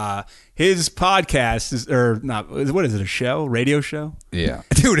his podcast is, or not, what is it, a show? Radio show? Yeah.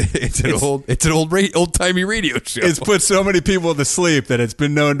 Dude, it's an old-timey radio show. It's put so many people to sleep that it's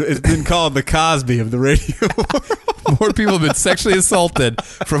been called the Cosby of the radio world. More people have been sexually assaulted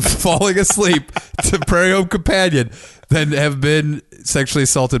from falling asleep to Prairie Home Companion than have been sexually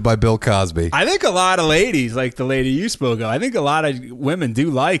assaulted by Bill Cosby. I think a lot of ladies, like the lady you spoke of, I think a lot of women do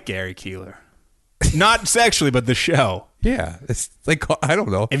like Gary Keillor. Not sexually, but the show. Yeah. It's like, I don't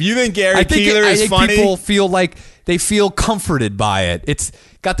know. If you think Gary Keillor is funny, people feel like they feel comforted by it. It's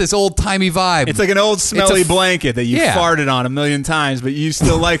got this old-timey vibe. It's like an old smelly blanket that you farted on a million times, but you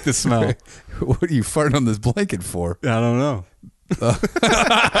still like the smell. What are you farting on this blanket for? I don't know.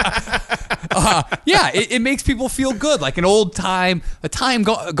 It makes people feel good, like an old time, a time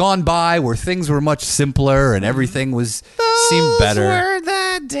gone by where things were much simpler and everything seemed better. Those were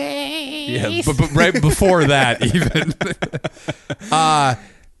the days. Yeah, but right before that, even. I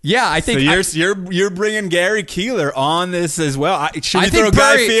think so. You're bringing Gary Keillor on this as well. Should we throw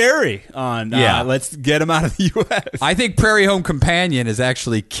Guy Fieri on? Let's get him out of the U.S. I think Prairie Home Companion has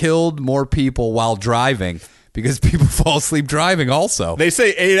actually killed more people while driving. Because people fall asleep driving also. They say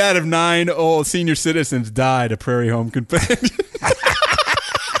 8 out of 9 old senior citizens died at Prairie Home Companion.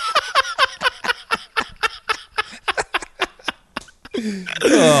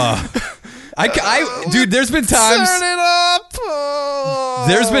 Dude, there's been times. Turn it up.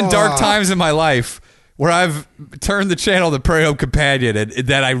 There's been dark times in my life where I've turned the channel to Prairie Home Companion and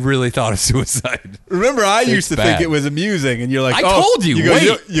that I really thought of suicide. Remember, I used to think it was amusing, and you're like, I told you,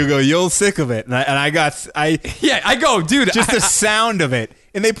 you're sick of it, and I go, dude, just the sound of it,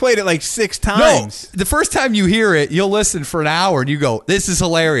 and they played it like 6 times. No, the first time you hear it, you'll listen for an hour, and you go, this is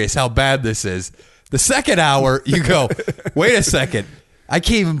hilarious, how bad this is. The second hour, you go, wait a second. I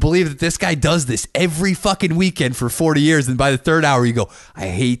can't even believe that this guy does this every fucking weekend for 40 years. And by the third hour, you go, I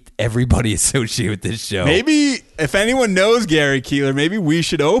hate everybody associated with this show. Maybe if anyone knows Gary Keillor, maybe we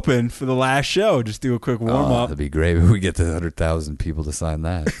should open for the last show. Just do a quick warm up. That'd be great if we get to 100,000 people to sign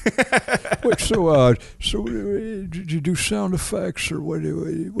that. Wait, so did you do sound effects or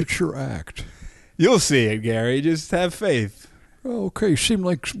what's your act? You'll see it, Gary. Just have faith. Oh, okay. You seem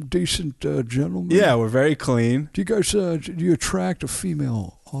like some decent gentlemen. Yeah, we're very clean. Do you guys do you attract a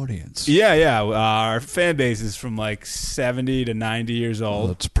female audience. Yeah. Our fan base is from like 70 to 90 years Well, old.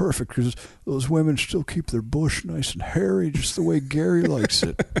 that's perfect because those women still keep their bush nice and hairy, just the way Gary likes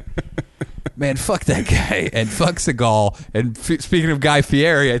it. Man, fuck that guy and fuck Seagal. And speaking of Guy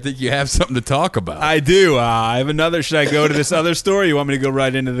Fieri, I think you have something to talk about. I do. I have another. Should I go to this other story? You want me to go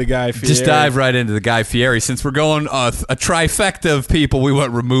right into the Guy Fieri? Just dive right into the Guy Fieri. Since we're going a trifecta of people we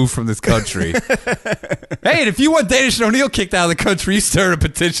want removed from this country. Hey, and if you want Danish and O'Neill kicked out of the country, you start a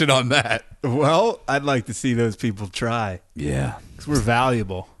petition on that. Well, I'd like to see those people try. Yeah. Because we're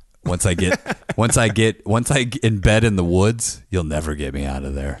valuable. Once I embed in the woods, you'll never get me out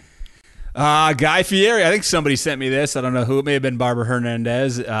of there. Guy Fieri, I think somebody sent me this. I don't know who. It may have been Barbara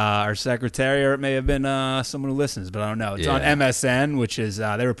Hernandez, our secretary, or it may have been someone who listens, but I don't know. It's on MSN, which is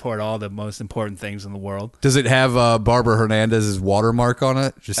they report all the most important things in the world. Does it have Barbara Hernandez's watermark on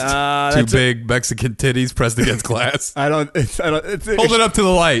it? Just two big Mexican titties pressed against glass. Hold it up to the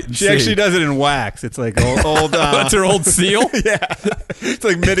light. She actually does it in wax. It's like old. That's her old seal? Yeah. It's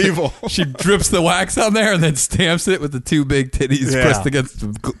like medieval. She drips the wax on there and then stamps it with the two big titties pressed against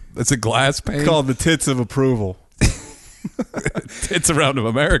it's a glass pane. It's called the tits of approval. Tits around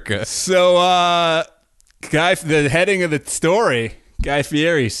America. So, the heading of the story, Guy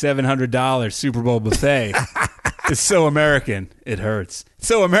Fieri, $700 Super Bowl buffet. It's so American, it hurts.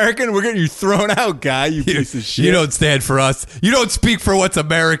 So American, we're getting you thrown out, Guy, you piece of shit. You don't stand for us. You don't speak for what's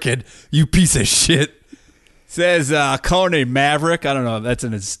American, you piece of shit. Says culinary maverick. I don't know. That's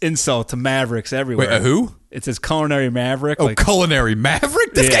an insult to mavericks everywhere. Wait, who? It says culinary maverick. Oh, culinary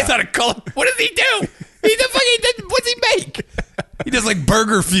maverick? This guy's not a What does he do? What's he make? He does like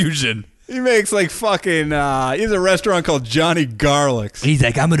burger fusion. He makes like fucking. He has a restaurant called Johnny Garlic's. He's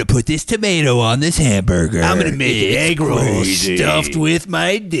like, I'm going to put this tomato on this hamburger. I'm going to make egg rolls stuffed with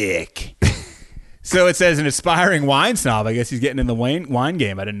my dick. So it says an aspiring wine snob. I guess he's getting in the wine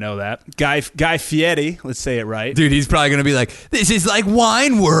game. I didn't know that. Guy Fieri, let's say it right. Dude, he's probably going to be like, this is like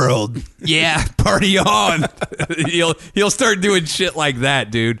Wine World. Yeah, party on. He'll start doing shit like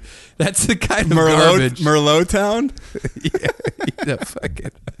that, dude. That's the kind of garbage. Merlot Town? Yeah,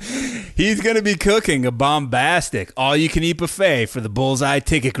 fucking. He's going to be cooking a bombastic all-you-can-eat buffet for the Bullseye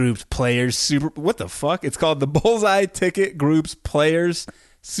Ticket Group's Players Super... What the fuck? It's called the Bullseye Ticket Group's Players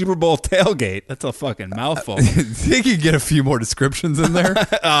Super Bowl Tailgate. That's a fucking mouthful. I think you get a few more descriptions in there.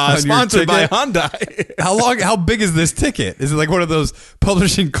 Sponsored by Hyundai. How big is this ticket? Is it like one of those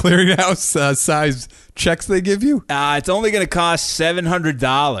publishing clearinghouse size checks they give you? It's only going to cost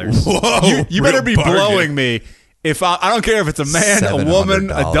 $700. Whoa! You better be bargain. blowing me. If I don't care if it's a man, a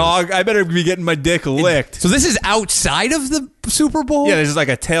woman, a dog, I better be getting my dick licked. So this is outside of the Super Bowl? Yeah, this is like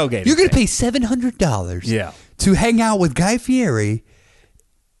a tailgate. You're going to pay $700 to hang out with Guy Fieri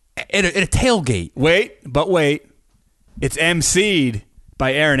at a tailgate. Wait. It's emceed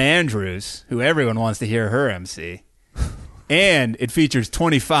by Erin Andrews, who everyone wants to hear her MC. And it features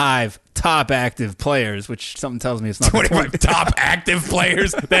 25 top active players, which something tells me it's not 25 top active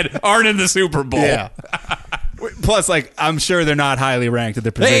players that aren't in the Super Bowl. Yeah. Plus, like, I'm sure they're not highly ranked at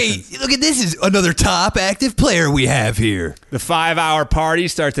their positions. Hey, look at this is another top active player we have here. The 5-hour party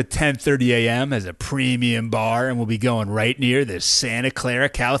starts at 10:30 a.m. as a premium bar and will be going right near the Santa Clara,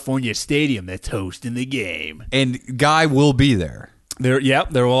 California stadium that's hosting the game. And Guy will be there.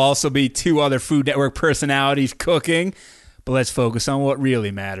 There will also be 2 other Food Network personalities cooking. But let's focus on what really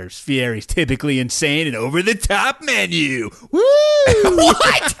matters. Fieri's typically insane and over-the-top menu. Woo! What?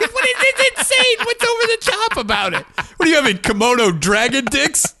 What is this insane? What's over the top about it? What are you having, kimono dragon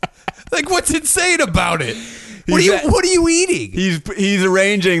dicks? Like, what's insane about it? What are you eating? He's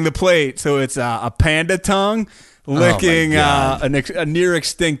arranging the plate so it's a panda tongue licking a near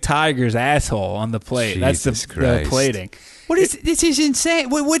extinct tiger's asshole on the plate. Jesus That's the Christ. plating. This is insane.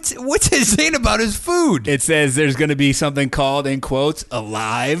 What's insane about his food? It says there's going to be something called, in quotes, a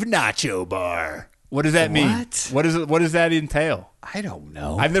live nacho bar. What does that mean? What does that entail? I don't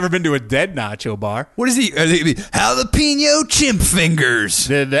know. I've never been to a dead nacho bar. What is he? Jalapeno chimp fingers.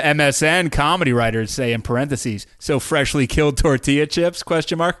 The MSN comedy writers say in parentheses, so freshly killed tortilla chips, ?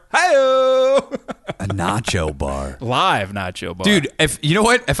 Hi-oh! A nacho bar. Live nacho bar. Dude, you know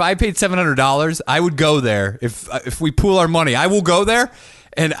what? If I paid $700, I would go there. If we pool our money, I will go there.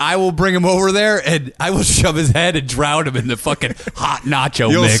 And I will bring him over there, and I will shove his head and drown him in the fucking hot nacho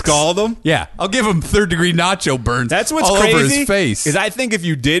mix. You'll scald him? Yeah. I'll give him third-degree nacho burns. That's what's all crazy over his face. Is I think if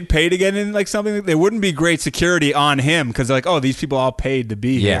you did pay to get in like something, there wouldn't be great security on him because they're like, oh, these people all paid to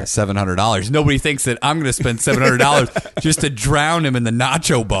be here. Yeah, $700. Nobody thinks that I'm going to spend $700 just to drown him in the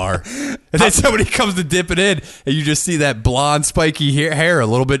nacho bar. And then somebody comes to dip it in, and you just see that blonde, spiky hair a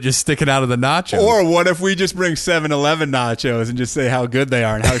little bit just sticking out of the nacho. Or what if we just bring 7-Eleven nachos and just say how good they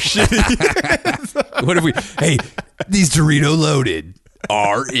are and how shitty? What if we? Hey, these Dorito loaded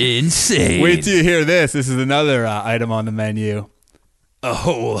are insane. Wait till you hear this. This is another item on the menu. A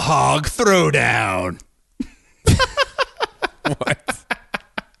whole hog throwdown.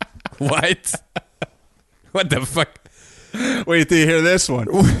 What? What the fuck? Wait till you hear this one.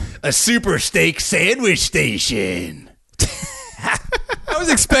 A super steak sandwich station. I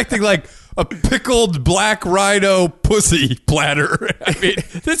was expecting like a pickled black rhino pussy platter. I mean,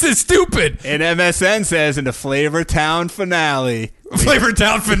 this is stupid. And MSN says in the Flavor Town finale. Flavor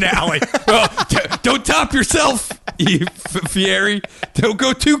Town finale. Well, don't top yourself, Fieri. Don't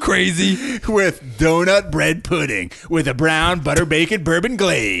go too crazy. With donut bread pudding with a brown butter bacon bourbon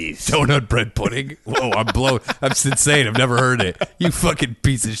glaze. Donut bread pudding? Whoa, I'm blown. That's insane. I've never heard it. You fucking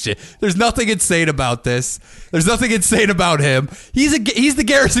piece of shit. There's nothing insane about this. There's nothing insane about him. He's the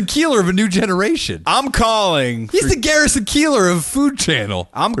Garrison Keillor of a new generation. I'm calling. He's the Garrison Keillor of Food Channel.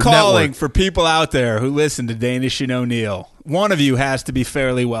 I'm calling for people out there who listen to Danish and O'Neill. One of you has to be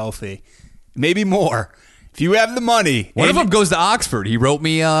fairly wealthy. Maybe more. If you have the money. One of them goes to Oxford. He wrote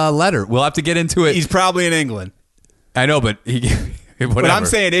me a letter. We'll have to get into it. He's probably in England. I know, but whatever. But I'm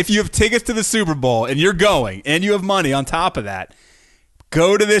saying if you have tickets to the Super Bowl and you're going and you have money on top of that,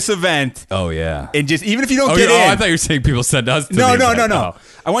 go to this event. Oh, yeah. And just, even if you don't get in. I thought you were saying people send us to No. the event.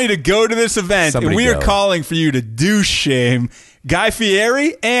 I want you to go to this event, and we are calling for you to douche shame Guy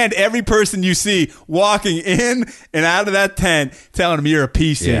Fieri and every person you see walking in and out of that tent telling him you're a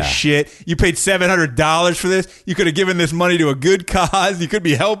piece of shit. You paid $700 for this. You could have given this money to a good cause. You could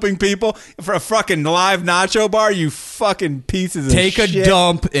be helping people for a fucking live nacho bar, you fucking pieces of shit. Take a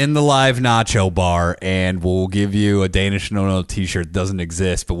dump in the live nacho bar, and we'll give you a Danish No t-shirt. It doesn't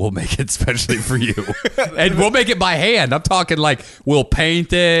exist, but we'll make it specially for you. And we'll make it by hand. I'm talking like we'll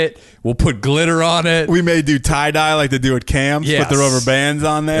paint it. We'll put glitter on it. We may do tie-dye like they do at camps. Yes. Put the rubber bands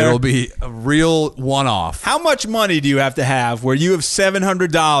on there. It'll be a real one-off. How much money do you have to have where you have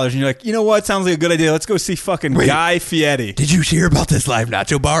 $700 and you're like, you know what? Sounds like a good idea. Let's go see fucking Guy Fieri. Did you hear about this live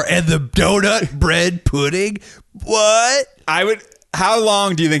nacho bar and the donut bread pudding? What? How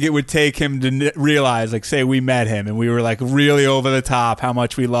long do you think it would take him to realize, like, say we met him and we were like really over the top, how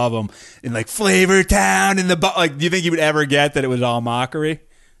much we love him in like Flavor Town in the like, do you think he would ever get that it was all mockery?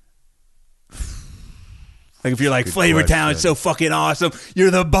 Like if you're like, Flavor Town, it's so fucking awesome. You're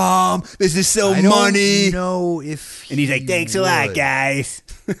the bomb. This is so money. I don't know if and he's like, thanks a lot, guys.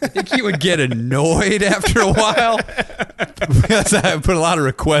 I think he would get annoyed after a while because I put a lot of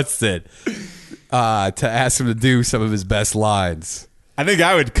requests in to ask him to do some of his best lines. I think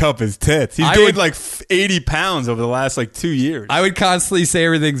I would cup his tits. He's gained like 80 pounds over the last like 2 years. I would constantly say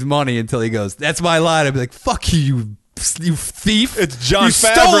everything's money until he goes, that's my line. I'd be like, fuck you thief. It's John you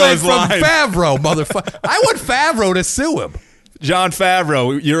stole it Favreau's from line. Favreau, motherfucker. I want Favreau to sue him. John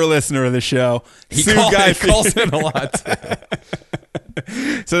Favreau, you're a listener of the show. He calls in a lot.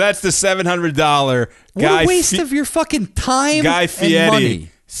 So that's the $700 What a waste of your fucking time Guy and Fieri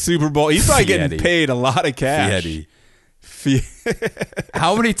money. Super Bowl. He's probably getting paid a lot of cash.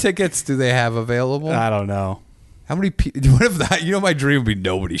 How many tickets do they have available? I don't know. How many people? What if that? You know, my dream would be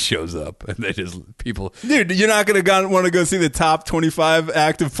nobody shows up and they just people. Dude, you're not gonna want to go see the top 25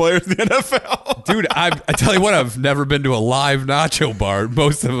 active players in the NFL. Dude, I tell you what, I've never been to a live nacho bar.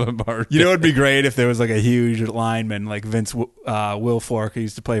 Most of them are. You know, it'd be great if there was like a huge lineman like Vince Wilfork, who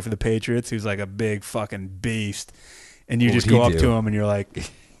used to play for the Patriots, who's like a big fucking beast, and you just go up to him and you're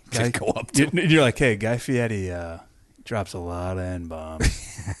like, you're like, hey, Guy Fieri drops a lot of N-bombs.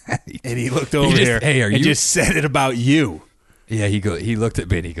 And he looked over here and just said it about you. Yeah, he looked at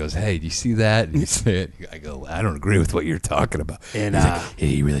me and he goes, hey, do you see that? And he said, I go, I don't agree with what you're talking about. And he's like, hey,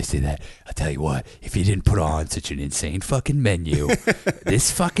 you really say that? I'll tell you what, if you didn't put on such an insane fucking menu,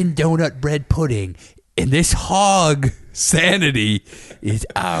 this fucking donut bread pudding and this hog sanity is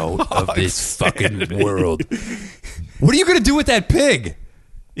out of this fucking world. What are you going to do with that pig?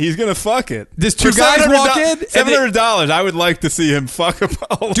 He's gonna fuck it. There's two guys walk in. $700. I would like to see him fuck a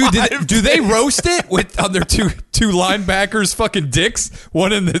Dude, do they roast it with on their two linebackers' fucking dicks?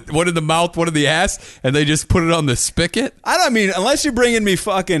 One in the mouth, one in the ass, and they just put it on the spigot. I mean, unless you're bringing me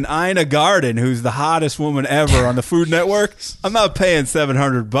fucking Ina Garten, who's the hottest woman ever on the Food Network, I'm not paying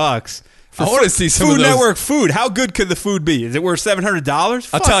 $700. I want to see some Food of those. Network food. How good could the food be? Is it worth $700?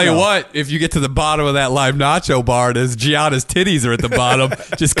 I'll tell you what. If you get to the bottom of that live nacho bar, there's Gianna's titties are at the bottom,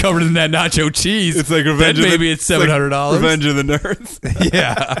 just covered in that nacho cheese. It's like Revenge. Then maybe it's $700. Like Revenge of the Nerds.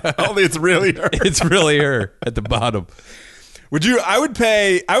 Yeah, only it's really her. It's really her at the bottom.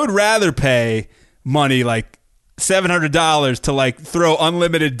 I would rather pay money like $700 to like throw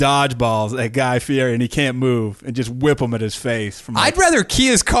unlimited dodgeballs at Guy Fieri and he can't move and just whip him at his face. From I'd rather key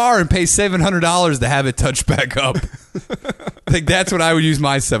his car and pay $700 to have it touch back up. I think that's what I would use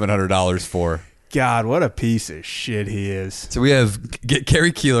my $700 for. God, what a piece of shit he is. So we have get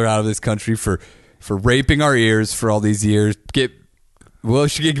Kerry Keeler out of this country for raping our ears for all these years.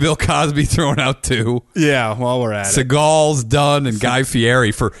 Should get Bill Cosby thrown out too. Yeah, while we're at it. Seagal's done, and Guy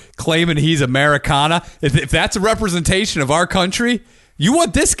Fieri for claiming he's Americana. If that's a representation of our country, you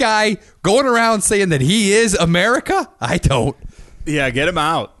want this guy going around saying that he is America? I don't. Yeah, get him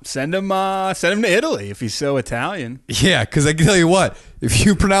out. Send him to Italy if he's so Italian. Yeah, because I can tell you what, if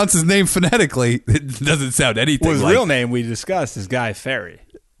you pronounce his name phonetically, it doesn't sound anything Well, his like... real name we discussed is Guy Fieri.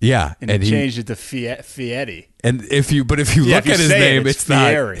 Yeah, and he changed it to Fieri. And if you look at his name, it's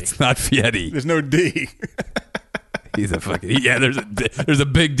not Fieri. There's no D. He's a fucking there's a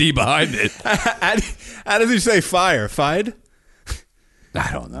big D behind it. How does he say fire? Fied?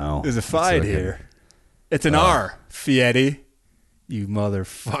 I don't know. There's a Fied here. It's an R. Fieri. You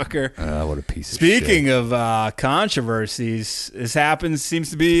motherfucker. What a piece of shit. Speaking of controversies, this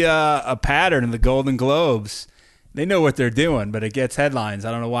seems to be a pattern in the Golden Globes. They know what they're doing, but it gets headlines.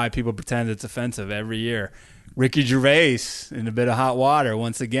 I don't know why people pretend it's offensive every year. Ricky Gervais in a bit of hot water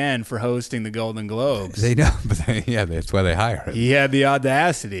once again for hosting the Golden Globes. They know, but that's why they hire him. He had the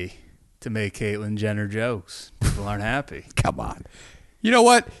audacity to make Caitlyn Jenner jokes. People aren't happy. Come on. You know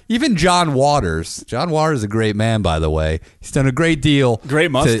what? Even John Waters. John Waters is a great man, by the way. He's done a great deal.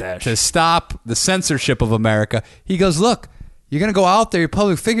 Great mustache. To stop the censorship of America. He goes, look, you're going to go out there, you're a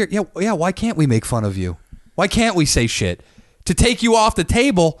public figure. Yeah, why can't we make fun of you? Why can't we say shit? To take you off the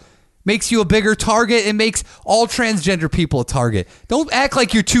table makes you a bigger target and makes all transgender people a target. Don't act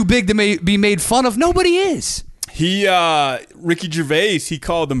like you're too big to be made fun of. Nobody is. Ricky Gervais, he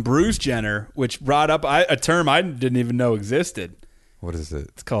called them Bruce Jenner, which brought up a term I didn't even know existed. What is it?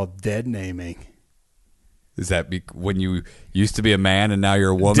 It's called dead naming. Is that when you used to be a man and now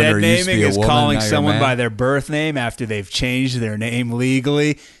you're a woman? Dead or you used to naming be a is woman, calling now you're a someone man? by their birth name after they've changed their name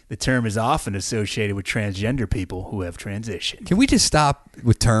legally. The term is often associated with transgender people who have transitioned. Can we just stop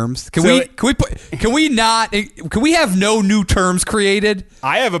with terms? Can we have no new terms created?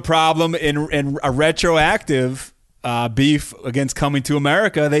 I have a problem in a retroactive beef against Coming to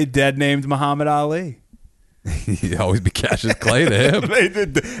America. They dead named Muhammad Ali. He'd always be Cassius Clay to him.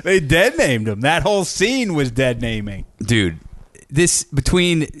 They dead named him. That whole scene was dead naming. Dude, this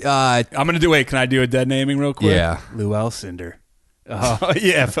between... I'm going to do... Wait, can I do a dead naming real quick? Yeah. Lou Alcindor. Oh,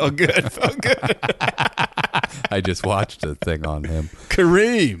 yeah, felt good. I just watched a thing on him.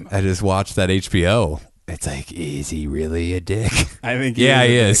 Kareem. I just watched that HBO. It's like, is he really a dick? I think he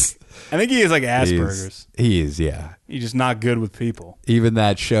is. I think he is like Asperger's. He is, yeah. He's just not good with people. Even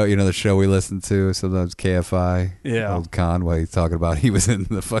that show, the show we listen to, sometimes KFI, yeah. Old Conway, he's talking about, he was in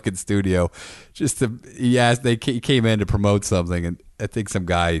the fucking studio. He came in to promote something, and I think some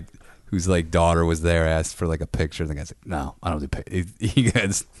guy whose like daughter was there asked for like a picture. The guy's like, "No, I don't do pictures."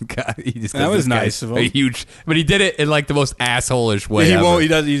 That was nice of him. Huge, but he did it in like the most asshole-ish way. He ever. won't. He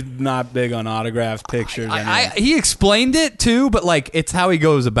does. He's not big on autographs, pictures. He explained it too, but like it's how he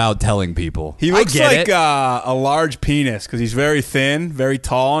goes about telling people. He looks like a large penis because he's very thin, very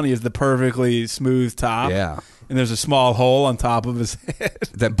tall, and he has the perfectly smooth top. Yeah. And there's a small hole on top of his head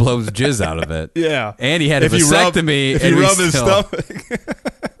that blows jizz out of it. Yeah. And he had a vasectomy. If you rub his stomach.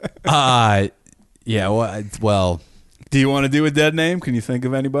 Yeah. Well. Do you want to do a dead name? Can you think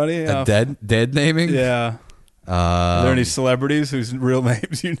of anybody? A dead naming? Yeah. Are there any celebrities whose real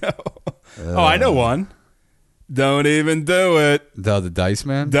names you know? I know one. Don't even do it. The Dice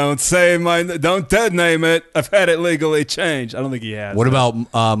Man? Don't dead name it. I've had it legally changed. I don't think he has. What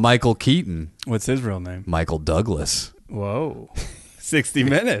about Michael Keaton? What's his real name? Michael Douglas. Whoa. 60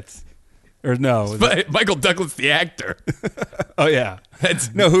 Minutes. Or no. Michael Douglas, the actor. Oh, yeah.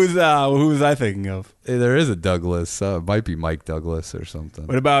 Who's I thinking of? There is a Douglas. It might be Mike Douglas or something.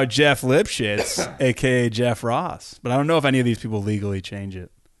 What about Jeff Lipschitz, a.k.a. Jeff Ross? But I don't know if any of these people legally change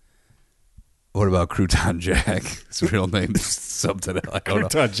it. What about Crouton Jack? His real name is something else.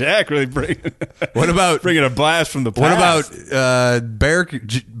 Crouton Jack really bringing a blast from the past. What about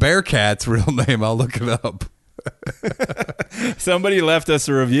Bearcat's real name? I'll look it up. Somebody left us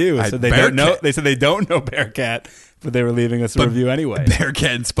a review. Said they said they don't know Bearcat, but they were leaving us a review anyway.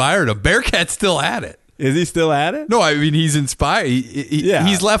 Bearcat inspired him. Bearcat's still at it. Is he still at it? No, I mean he's inspired.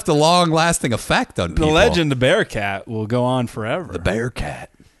 He's left a long-lasting effect on people. The legend of Bearcat will go on forever. The Bearcat.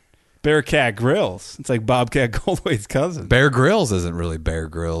 Bearcat Grylls. It's like Bobcat Goldthwait's cousin. Bear Grylls isn't really Bear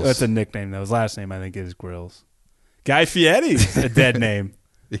Grylls. That's a nickname though. His last name I think is Grylls. Guy Fieri's a dead name.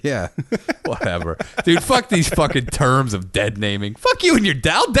 Yeah, whatever. Dude, fuck these fucking terms of dead naming. Fuck you and your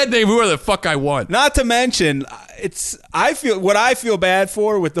dad. I'll dead name whoever the fuck I want. Not to mention, I feel bad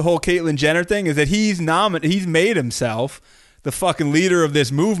for with the whole Caitlyn Jenner thing is that he's made himself the fucking leader of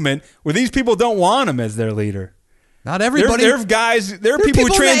this movement where these people don't want him as their leader. Not everybody. There are people who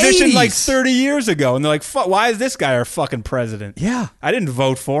transitioned like 30 years ago, and they're like, fuck, why is this guy our fucking president? Yeah. I didn't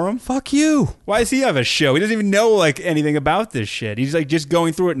vote for him. Fuck you. Why does he have a show? He doesn't even know like anything about this shit. He's like just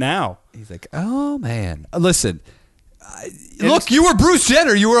going through it now. He's like, oh, man. Listen, look, you were Bruce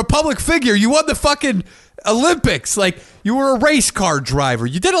Jenner. You were a public figure. You won the fucking Olympics. Like, you were a race car driver.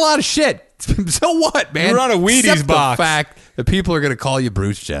 You did a lot of shit. So what, man? You were on a Wheaties Except box. The fact that people are going to call you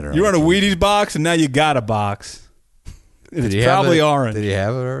Bruce Jenner. You were on a Wheaties box, and now you got a box. It's probably orange. Did he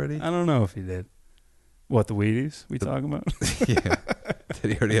have it already? I don't know if he did. What, the Wheaties we talking about? Yeah.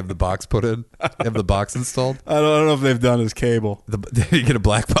 Did he already have the box put in? Have the box installed? I don't know if they've done his cable. Did he get a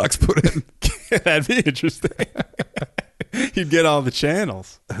black box put in? That'd be interesting. He'd get all the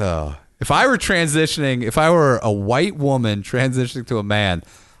channels. Oh. If I were a white woman transitioning to a man,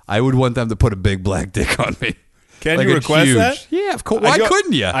 I would want them to put a big black dick on me. Can you request that? Yeah, of course. Why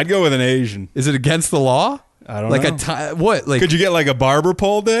couldn't you? I'd go with an Asian. Is it against the law? I don't know. What? Like, could you get like a barber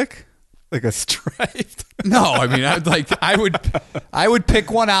pole dick? Like a striped? No, I mean, I would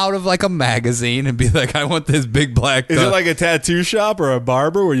pick one out of like a magazine and be like, I want this big black. Is it like a tattoo shop or a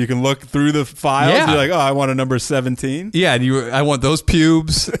barber where you can look through the files? Yeah. And you're like, oh, I want a number 17. Yeah, and I want those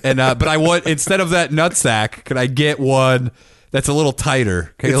pubes, and but I want, instead of that nutsack, could I get one that's a little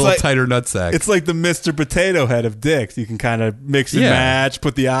tighter? Can I get a little tighter nutsack? It's like the Mr. Potato Head of dicks. You can kind of mix and match,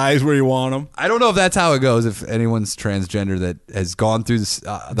 put the eyes where you want them. I don't know if that's how it goes. If anyone's transgender that has gone through this,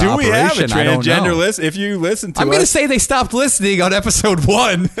 the Do operation, we have a I don't know. transgender list? If you listen to I'm us, going to say they stopped listening on episode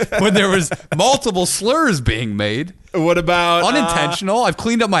 1 when there was multiple slurs being made. What about unintentional? I've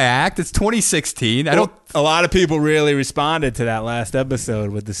cleaned up my act. It's 2016. A lot of people really responded to that last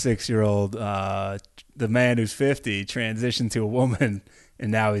episode with the 6-year-old, the man who's 50 transitioned to a woman,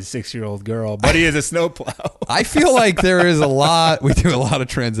 and now he's a 6-year-old girl, but he is a snowplow. I feel like there is a lot. We do a lot of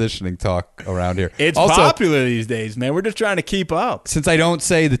transitioning talk around here. It's also popular these days, man. We're just trying to keep up. Since I don't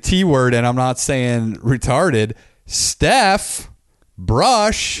say the T word and I'm not saying retarded, Steph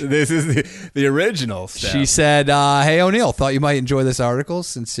Brush. This is the original Steph. She said, hey, O'Neill, thought you might enjoy this article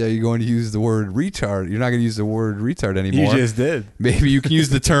since you're going to use the word retard. You're not going to use the word retard anymore. You just did. Maybe you can use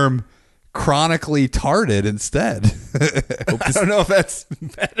the term chronically tarded instead. I don't know if that's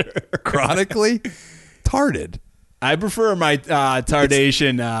better. Chronically tarded. I prefer my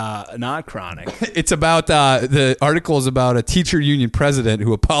tardation not chronic. It's about the article is about a teacher union president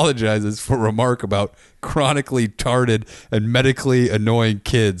who apologizes for a remark about chronically tarded and medically annoying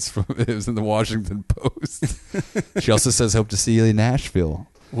kids. It was in the Washington Post. She also says, hope to see you in Nashville.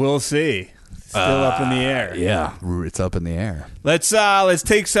 We'll see. Still up in the air. Yeah, it's up in the air. Let's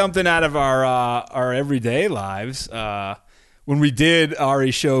take something out of our everyday lives. When we did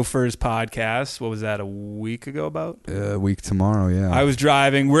Ari Chauffeur's podcast, what was that, a week ago about? A week tomorrow, yeah. I was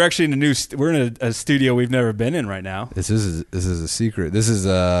driving. We're actually in we're in a studio we've never been in right now. This is a secret. This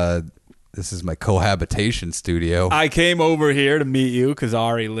is my cohabitation studio. I came over here to meet you because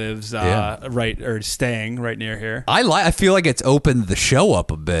Ari lives staying right near here. I feel like it's opened the show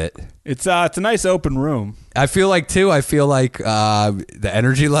up a bit. It's a nice open room. I feel like the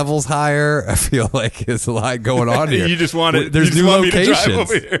energy level's higher. I feel like there's a lot going on here. You just want it. There's new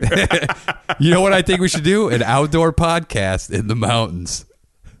locations. You know what I think we should do? An outdoor podcast in the mountains.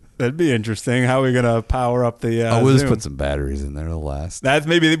 That'd be interesting. How are we gonna power up the? We'll just Zoom? put some batteries in there. It'll last.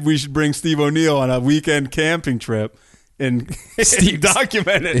 Maybe we should bring Steve O'Neill on a weekend camping trip and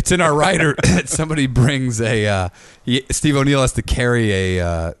document it. It's in our rider. Somebody brings Steve O'Neill has to carry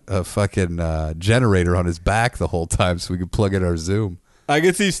a fucking generator on his back the whole time so we can plug in our Zoom. I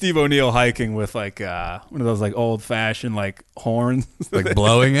could see Steve O'Neill hiking with like one of those like old fashioned like horns, like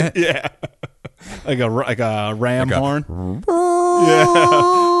blowing it. Yeah, like a ram horn.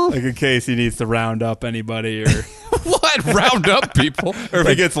 Yeah, like in case he needs to round up anybody or what? Round up people, or if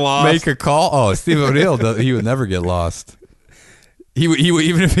he gets lost, make a call. Oh, Steve O'Neill, he would never get lost. He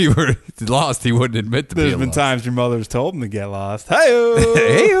even if he were lost, he wouldn't admit to being lost. There's been times your mother's told him to get lost. Hey-o!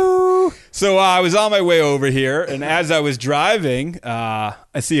 Hey-o! So I was on my way over here, and as I was driving, I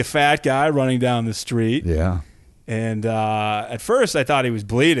see a fat guy running down the street. Yeah. And at first, I thought he was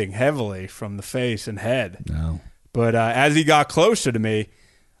bleeding heavily from the face and head. No. But as he got closer to me,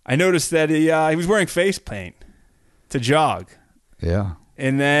 I noticed that he was wearing face paint to jog. Yeah.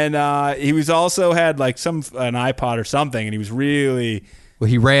 And then he was also had like an iPod or something, and he was really... Well,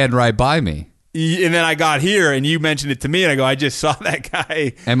 he ran right by me. And then I got here, and you mentioned it to me, and I go, I just saw that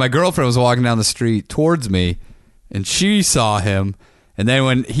guy. And my girlfriend was walking down the street towards me, and she saw him. And then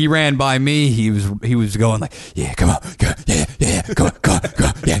when he ran by me, he was going like, yeah, come on, yeah, come on,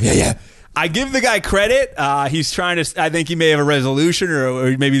 yeah. I give the guy credit. He's trying to. I think he may have a resolution,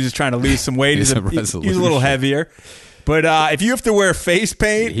 or maybe he's just trying to lose some weight. He's a little heavier. But if you have to wear face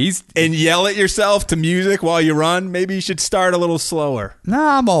paint and yell at yourself to music while you run, maybe you should start a little slower.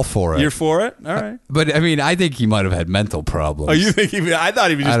 Nah, I'm all for it. You're for it? All right. But, I mean, I think he might have had mental problems. Oh, you think I thought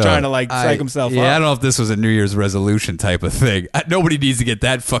he was just trying to, psych himself up. Yeah, I don't know if this was a New Year's resolution type of thing. Nobody needs to get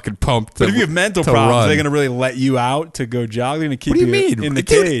that fucking pumped But if you have mental problems, they're going to really let you out to go jog? They're going to keep you in the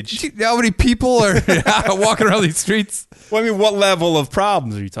cage. Do you know how many people are walking around these streets? Well, I mean, what level of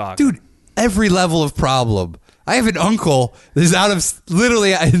problems are you talking? Dude, every level of problem. I have an uncle that's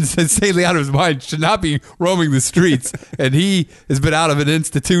insanely out of his mind, should not be roaming the streets, and he has been out of an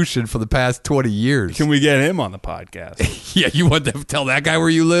institution for the past 20 years. Can we get him on the podcast? Yeah, you want to tell that guy where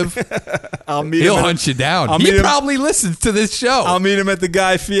you live? He'll hunt you down. He probably listens to this show. I'll meet him at the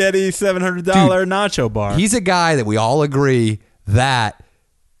Guy Fieri $700 nacho bar. He's a guy that we all agree that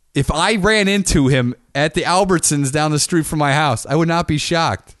if I ran into him at the Albertsons down the street from my house, I would not be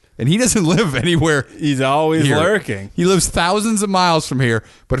shocked. And he doesn't live anywhere. He's always lurking. He lives thousands of miles from here.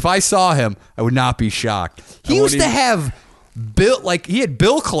 But if I saw him, I would not be shocked. He used to have he had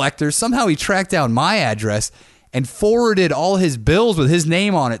bill collectors. Somehow he tracked down my address and forwarded all his bills with his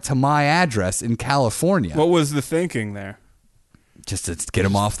name on it to my address in California. What was the thinking there? Just to get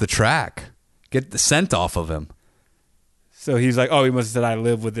him off the track. Get the scent off of him. So he's like, oh, he must have said, I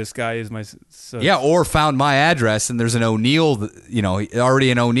live with this guy. Yeah, or found my address, and there's an O'Neill,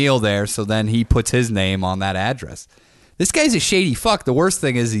 already an O'Neill there, so then he puts his name on that address. This guy's a shady fuck. The worst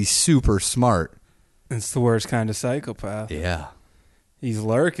thing is he's super smart. It's the worst kind of psychopath. Yeah. He's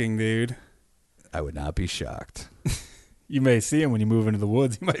lurking, dude. I would not be shocked. You may see him when you move into the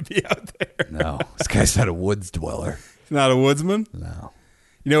woods. He might be out there. No, this guy's not a woods dweller. He's not a woodsman? No.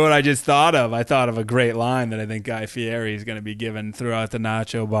 You know what I just thought of? I thought of a great line that I think Guy Fieri is going to be given throughout the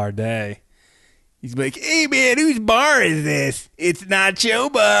Nacho Bar day. He's like, hey, man, whose bar is this? It's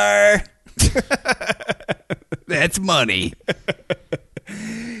Nacho Bar. That's money.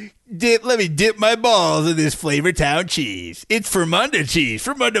 Let me dip my balls in this Flavortown cheese. It's from under cheese,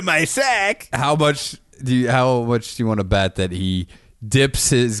 from under my sack. How much do you want to bet that he dips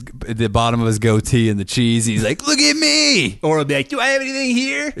the bottom of his goatee in the cheese? He's like, look at me. Or he'll be like, do I have anything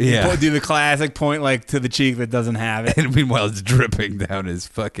here? Yeah. Do the classic point to the cheek that doesn't have it. And meanwhile, it's dripping down his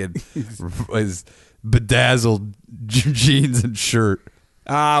fucking his bedazzled jeans and shirt.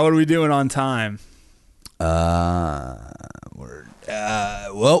 What are we doing on time? It's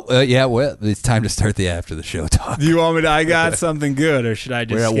time to start the after the show talk. Do you want me to? I got something good, or should I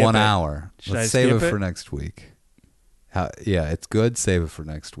just? We're at skip 1 it? hour. Let's save it for next week. It's good. Save it for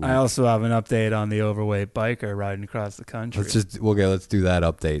next week. I also have an update on the overweight biker riding across the country. Let's do that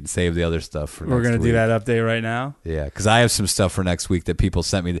update and save the other stuff for next week. We're going to do that update right now? Yeah, because I have some stuff for next week that people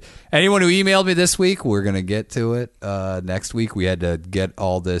sent me. Anyone who emailed me this week, we're going to get to it. Next week, we had to get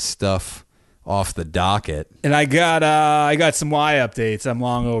all this stuff off the docket. And I got some Y updates. I'm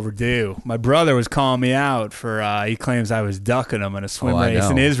long overdue. My brother was calling me out for, he claims I was ducking him in a swim race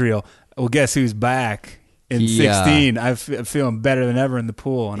in Israel. Well, guess who's back? In 16, I'm feeling better than ever in the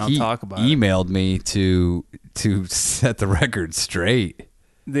pool, and I'll talk about it. He emailed me to set the record straight.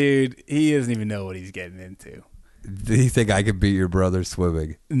 Dude, he doesn't even know what he's getting into. Do you think I could beat your brother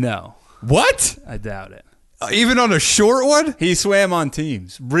swimming? No. What? I doubt it. Even on a short one? He swam on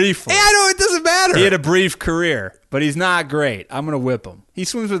teams, briefly. Hey, I know, it doesn't matter. He had a brief career, but he's not great. I'm going to whip him. He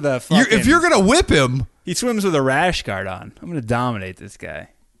swims with a fucking... If you're going to whip him... He swims with a rash guard on. I'm going to dominate this guy.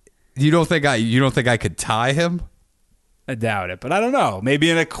 You don't think I could tie him? I doubt it, but I don't know. Maybe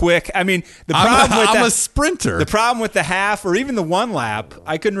in a quick. I mean, I'm a sprinter. The problem with the half or even the one lap,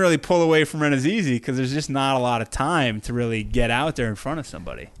 I couldn't really pull away from it as easy because there's just not a lot of time to really get out there in front of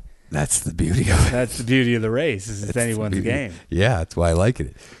somebody. That's the beauty of it. That's the beauty of the race. It's anyone's game. Yeah, that's why I like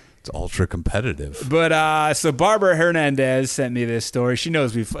it. It's ultra competitive. But so Barbara Hernandez sent me this story. She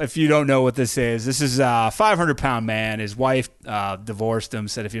knows me. If you don't know what this is a 500-pound man. His wife divorced him,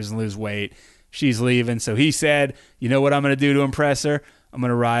 said if he doesn't lose weight, she's leaving. So he said, you know what I'm going to do to impress her? I'm going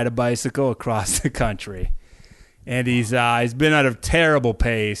to ride a bicycle across the country. And he's been at a terrible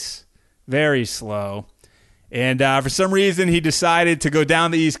pace, very slow. And for some reason, he decided to go down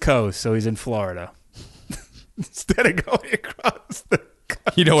the East Coast. So he's in Florida instead of going across the country.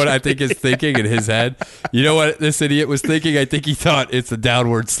 You know what I think he's thinking in his head? You know what this idiot was thinking? I think he thought it's a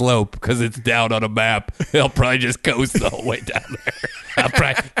downward slope because it's down on a map. He'll probably just coast the whole way down there.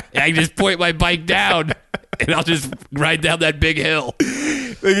 I just point my bike down, and I'll just ride down that big hill.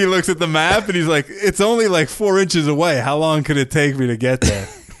 Then he looks at the map and he's like, it's only like 4 inches away. How long could it take me to get there?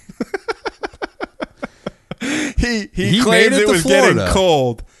 he claims it was getting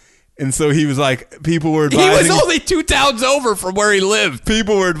cold. And so he was like, people were advising. He was only 2 towns over from where he lived.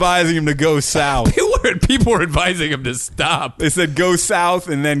 People were advising him to go south. People were advising him to stop. They said go south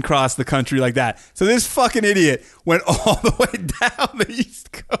and then cross the country like that. So this fucking idiot went all the way down the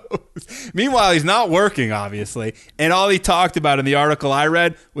East Coast. Meanwhile, he's not working, obviously. And all he talked about in the article I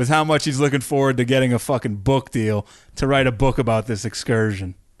read was how much he's looking forward to getting a fucking book deal to write a book about this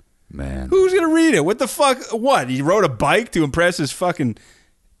excursion. Man. Who's going to read it? What the fuck? What? He rode a bike to impress his fucking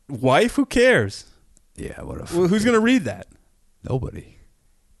wife? Who cares? Yeah, what a who's going to read that? Nobody.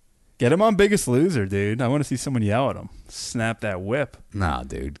 Get him on Biggest Loser, dude. I want to see someone yell at him. Snap that whip. Nah,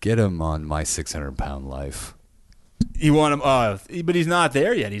 dude. Get him on My 600-Pound Life. You want him, but he's not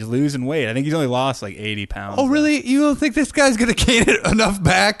there yet. He's losing weight. I think he's only lost like 80 pounds. Oh, really? You don't think this guy's going to gain enough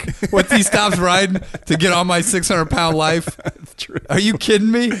back once he stops riding to get on My 600-Pound Life? That's true. Are you kidding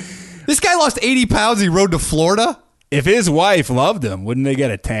me? This guy lost 80 pounds. He rode to Florida. If his wife loved him, wouldn't they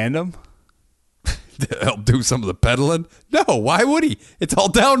get a tandem? To help do some of the pedaling? No, why would he? It's all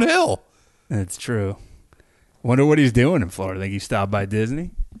downhill. That's true. Wonder what he's doing in Florida. Think he stopped by Disney?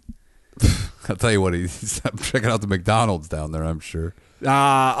 I'll tell you what, he's checking out the McDonald's down there, I'm sure.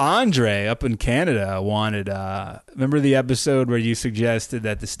 Andre up in Canada wanted, remember the episode where you suggested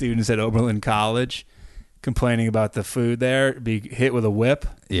that the students at Oberlin College complaining about the food there be hit with a whip?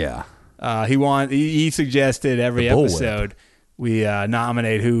 Yeah. He suggested every episode whip. We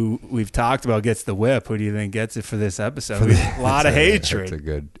nominate who we've talked about gets the whip. Who do you think gets it for this episode? A lot of hatred. That's a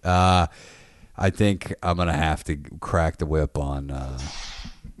good. I think I'm gonna have to crack the whip on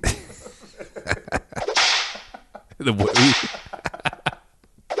the whip.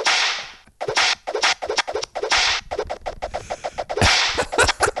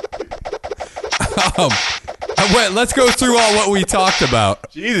 Wait, let's go through all what we talked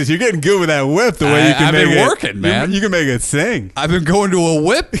about. Jesus, you're getting good with that whip. The way you can I've make been it working, man. You can make it sing. I've been going to a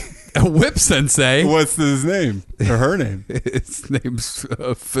whip sensei. What's his name or her name? His name's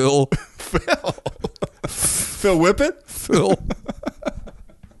Phil. Phil Whippet? Phil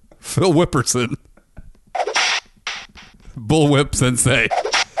Whipperson. Bullwhip sensei.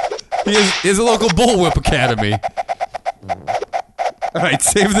 He is a local bullwhip academy. All right,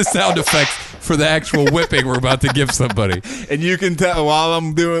 save the sound effects for the actual whipping we're about to give somebody. And you can tell while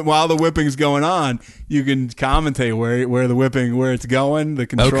the whipping's going on, you can commentate where it's going, the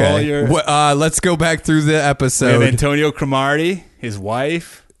control. Okay. Let's go back through the episode. We have Antonio Cromartie, his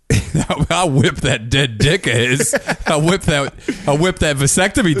wife. I'll whip that dead dick of his. I'll whip that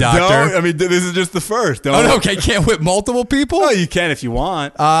vasectomy doctor. This is just the first. Okay, can't whip multiple people? Oh, you can if you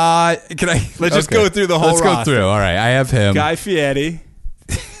want. Can I? Let's just go through the whole roster. Let's go through. All right, I have him. Guy Fieri.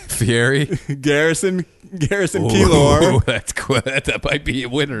 Garrison Keillor. That's cool. That might be a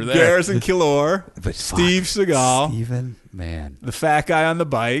winner there. Garrison Keillor. But Steve Seagal. Steven, man. The fat guy on the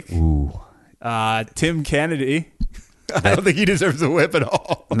bike. Ooh. Tim Kennedy. I don't think he deserves a whip at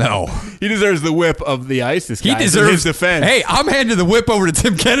all. No. He deserves the whip of the ISIS guy. He deserves his defense. Hey, I'm handing the whip over to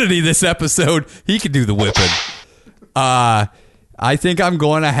Tim Kennedy this episode. He can do the whipping. I think I'm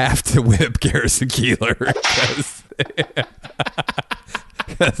going to have to whip Garrison Keillor because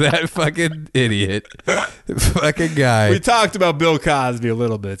that fucking idiot, fucking guy. We talked about Bill Cosby a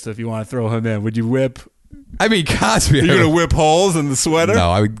little bit, so if you want to throw him in, would you whip? I mean, Cosby. You're going to whip holes in the sweater? No,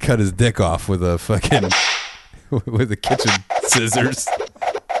 I would cut his dick off with a fucking with the kitchen scissors.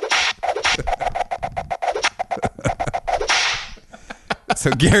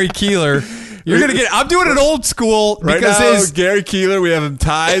 So Gary Keillor, you're gonna get. I'm doing it old school because right now, Gary Keillor, we have him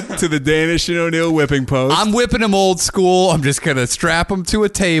tied to the Danish and O'Neill whipping post. I'm whipping him old school. I'm just gonna strap him to a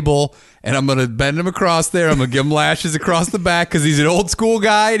table and I'm gonna bend him across there. I'm gonna give him lashes across the back because he's an old school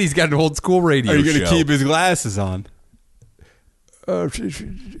guy and he's got an old school radio. Are you gonna show. keep his glasses on?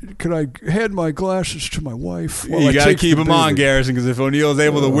 Can I hand my glasses to my wife? You got to keep them on, Garrison, because if O'Neill's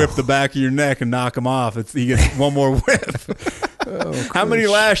able to whip the back of your neck and knock him off, he gets one more whip. How many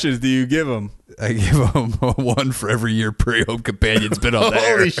lashes do you give him? I give him one for every year pre-home companion's been on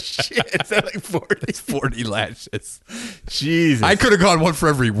there. Holy shit. Is that like 40? It's 40 lashes. Jesus. I could have gone one for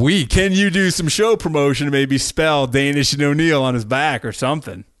every week. Can you do some show promotion and maybe spell Danish and O'Neill on his back or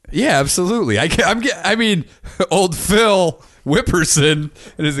something? Yeah, absolutely. I mean, old Phil Whipperson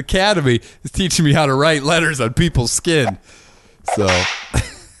in his academy is teaching me how to write letters on people's skin. So,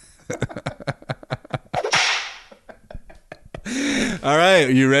 All right,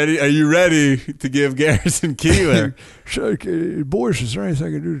 are you ready? Are you ready to give Garrison Keillor? Boys, is there anything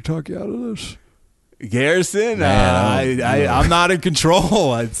I can do to talk you out of this? Garrison, I'm not in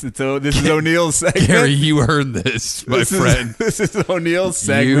control. This is O'Neill's segment. Gary, you earned this, my friend. This is O'Neill's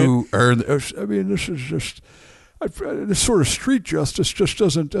segment. You earned it. I mean, this is just this sort of street justice just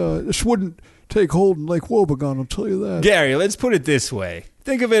doesn't. This wouldn't take hold in Lake Wobegon. I'll tell you that. Gary, let's put it this way.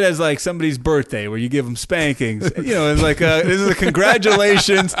 Think of it as like somebody's birthday where you give them spankings. It's like this is a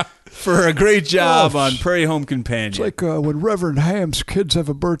congratulations for a great job on Prairie Home Companion. It's like when Reverend Ham's kids have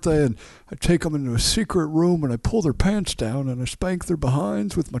a birthday and I take them into a secret room and I pull their pants down and I spank their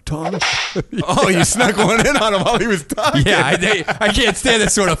behinds with my tongue. Oh, you snuck one in on him while he was talking. Yeah, I can't stand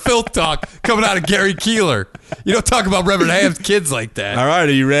this sort of filth talk coming out of Gary Keillor. You don't talk about Reverend Ham's kids like that. All right,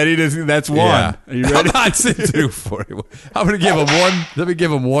 are you ready? That's one. Yeah. Are you ready? I'm not sitting through 41. I'm going to give him one. Let me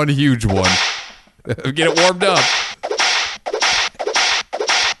give him one huge one. Get it warmed up.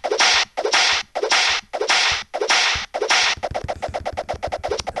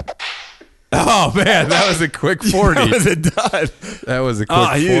 Oh, man, that was a quick 40. That was a dud. That was a quick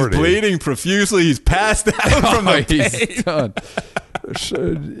 40. He is bleeding profusely. He's passed out from the pain. He's done.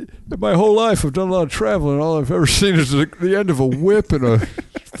 My whole life, I've done a lot of traveling. All I've ever seen is the end of a whip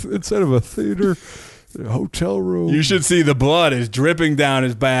instead of a theater, a hotel room. You should see the blood is dripping down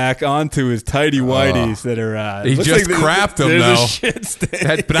his back onto his tighty whities that are. He just crapped them, there's though. A shit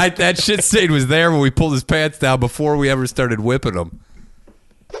stain. That shit stain was there when we pulled his pants down before we ever started whipping him.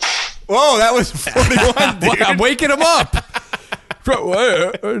 Whoa, that was 41, dude. I'm waking him up.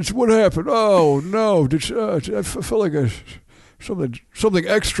 What happened? Oh no! I felt like something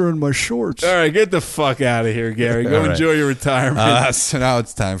extra in my shorts. All right, get the fuck out of here, Gary. Go enjoy your retirement. So now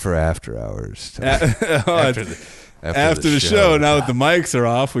it's time for after hours. After the show, now that the mics are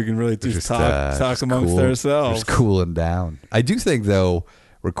off, we can really just talk amongst ourselves. Just cooling down. I do think, though,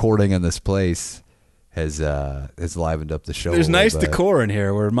 recording in this place has livened up the show. There's nice bit. decor in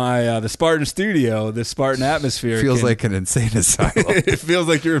here. Where the Spartan studio, the Spartan atmosphere feels like an insane asylum. It feels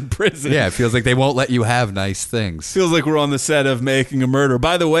like you're in prison. Yeah, it feels like they won't let you have nice things. Feels like we're on the set of Making a Murderer.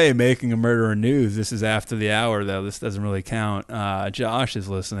 By the way, Making a Murderer news. This is after the hour, though. This doesn't really count. Josh is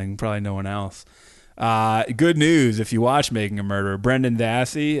listening. Probably no one else. Good news if you watch Making a Murderer. Brendan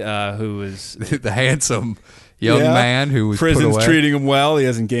Dassey, who is the handsome young man who was prison's put away. treating him well. He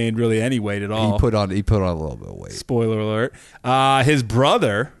hasn't gained really any weight at all. He put on a little bit of weight. Spoiler alert. His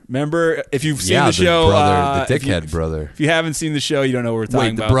brother. Remember, if you've seen the show, the dickhead brother. If you haven't seen the show, you don't know what we're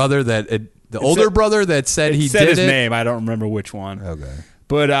talking about. The brother the older brother that said he said did his it? name. I don't remember which one. Okay,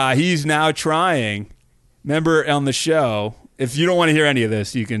 but he's now trying. Remember on the show. If you don't want to hear any of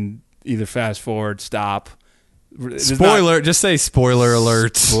this, you can either fast forward, stop. Just say spoiler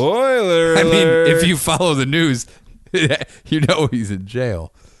alert. Spoiler alert. I mean, if you follow the news, you know he's in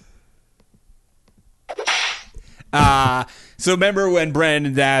jail. So remember when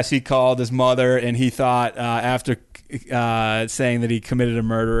Brandon Dassey called his mother and he thought after saying that he committed a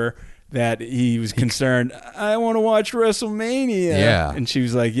murder that he was concerned, I want to watch WrestleMania. Yeah. And she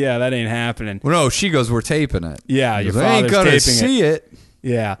was like, yeah, that ain't happening. Well, no, she goes, we're taping it. Yeah, your I father's ain't gonna taping see it.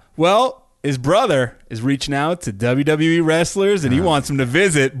 Yeah. Well, his brother is reaching out to WWE wrestlers, and he wants them to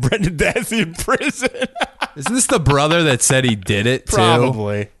visit Brendan Dassey in prison. Isn't this the brother that said he did it too?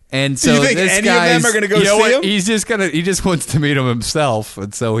 Probably. And so Do you think this any of them are going to go see him? He just wants to meet him himself,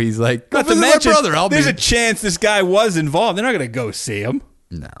 and so he's like, Not to mention, there's a chance this guy was involved. They're not going to go see him.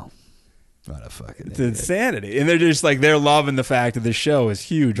 No. What a fucking It's idiot. insanity. And they're just like, they're loving the fact that this show is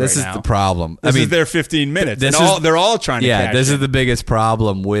huge This right is now. the problem. This is their 15 minutes. They're all trying to catch this it. is the biggest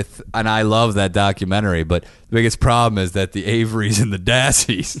problem with, and I love that documentary, but the biggest problem is that the Averys and the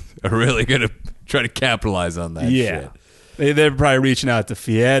Dasseys are really going to try to capitalize on that shit. They're probably reaching out to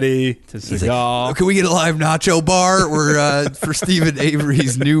Fieri, to Seagal. Like, can we get a live nacho bar for Stephen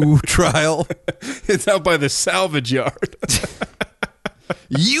Avery's new trial? It's out by the salvage yard.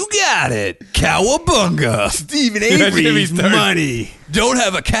 You got it. Cowabunga. Stephen Avery's money. Don't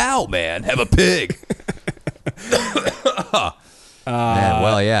have a cow, man. Have a pig. Man,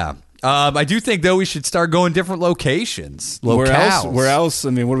 well, yeah. I do think, though, we should start going different locations. Locales. Where else?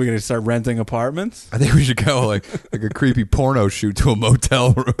 I mean, what are we going to start renting apartments? I think we should go like a creepy porno shoot to a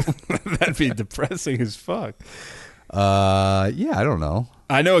motel room. That'd be depressing as fuck. Yeah, I don't know.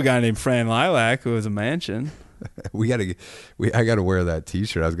 I know a guy named Fran Lilac who has a mansion. I gotta wear that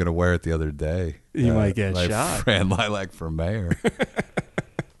T-shirt. I was gonna wear it the other day. You might get shot. Fran Lilac for mayor.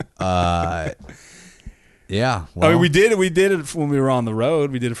 Yeah. Well, I mean, we did it when we were on the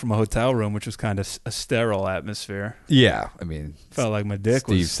road. We did it from a hotel room, which was kind of a sterile atmosphere. Yeah. I mean, Felt like my dick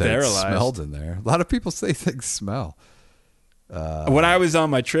Steve was said it sterilized. smelled in there. A lot of people say things smell. When I was on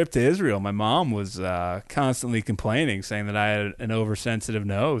my trip to Israel, my mom was constantly complaining, saying that I had an oversensitive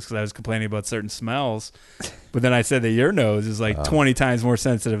nose because I was complaining about certain smells. But then I said that your nose is like 20 times more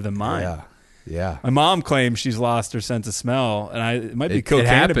sensitive than mine. Yeah. My mom claims she's lost her sense of smell, and it might be cocaine it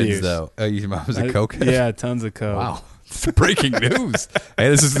happens, abuse. though. Oh, your mom was a cokehead? Yeah, tons of coke. Wow. Breaking news. Hey,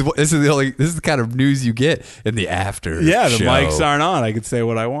 this is the kind of news you get in the after. Yeah, the show. mics aren't on. I could say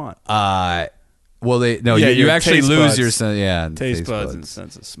what I want. Well, you your actually taste lose buds. your sense. Yeah, Taste buds and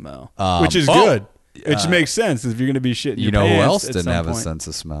sense of smell, Um, which is oh, good. Which makes sense if you're going to be shitting. You your know who pants else at didn't some have a point. sense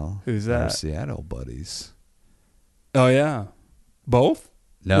of smell? Who's Our that? Seattle buddies. Oh yeah, both.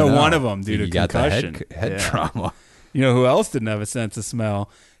 No, one of them due to you got concussion. the head trauma. You know who else didn't have a sense of smell?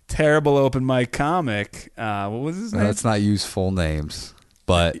 Terrible open mic comic. What was his name? Let's not use full names,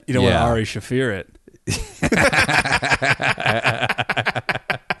 but You don't want Ari Shafir it.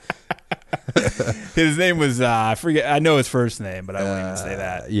 His name was I forget. I know his first name, but I won't even say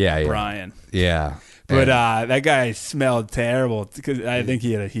that. Yeah. Brian. Yeah. But that guy smelled terrible because I think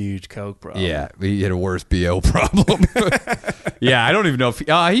he had a huge coke problem. Yeah, he had a worse BO problem. Yeah, I don't even know if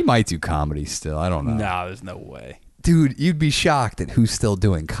he might do comedy still. I don't know. No, there's no way. Dude, you'd be shocked at who's still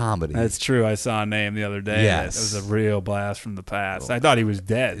doing comedy. That's true. I saw a name the other day. Yes. It was a real blast from the past. I thought he was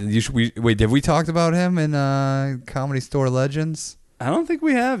dead. Wait, did we talked about him in Comedy Store Legends? I don't think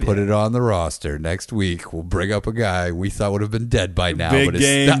we have yet. Put it on the roster. Next week, we'll bring up a guy we thought would have been dead by now. Big but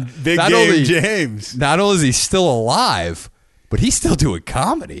game James. Not only is he still alive, but he's still doing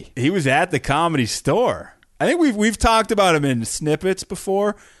comedy. He was at the Comedy Store. I think we've talked about him in snippets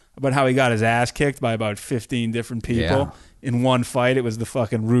before, about how he got his ass kicked by about 15 different people. Yeah. In one fight, it was the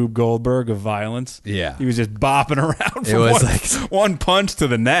fucking Rube Goldberg of violence. Yeah. He was just bopping around It from was one punch to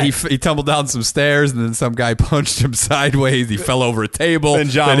the neck. He tumbled down some stairs, and then some guy punched him sideways. He fell over a table. Then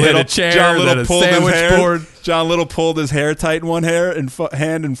John hit Little, a chair. John then Little a pulled his sandwich hair. board. John Little pulled his hair tight in one hand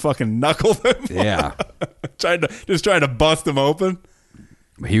and fucking knuckled him. Yeah. trying to bust him open.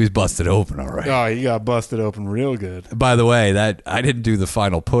 He was busted open, all right. Oh, he got busted open real good. By the way, that I didn't do the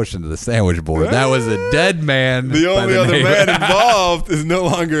final push into the sandwich board. That was a dead man. The only other man involved is no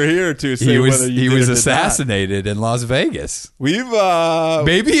longer here to say whether he you was did or did not. assassinated in Las Vegas. We've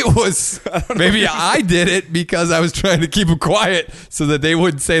Maybe it was. Maybe I did it because I was trying to keep him quiet so that they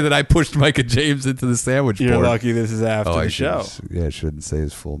wouldn't say that I pushed Micah James into the sandwich You're board. lucky this is after the show. I shouldn't say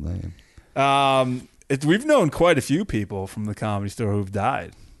his full name. We've known quite a few people from the Comedy Store who've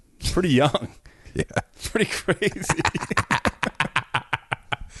died. Pretty young. Yeah. Pretty crazy.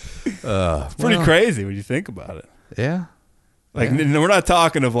 Pretty crazy when you think about it. Yeah. Like we're not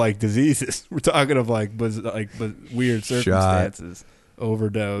talking of like diseases. We're talking of like weird circumstances.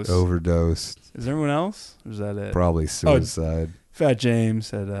 Overdosed. Is there anyone else? Or is that it? Probably suicide. Fat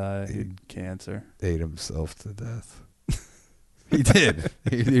James had he had cancer. Ate himself to death. He did.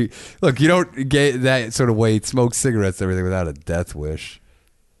 Look, you don't get that sort of weight, smoke cigarettes, everything without a death wish.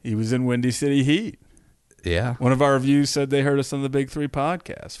 He was in Windy City Heat. Yeah. One of our reviews said they heard us on the Big Three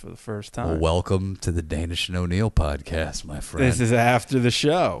podcast for the first time. Well, welcome to the Danish and O'Neill podcast, my friend. This is after the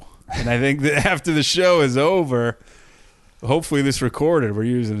show. And I think that after the show is over, hopefully this recorded. We're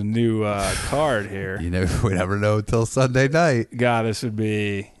using a new card here. We never know until Sunday night. God, it'd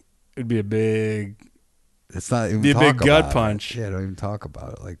be a big... It's not even be a talk big gut about punch. It. Yeah, don't even talk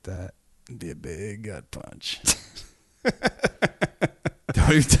about it like that. It'd be a big gut punch.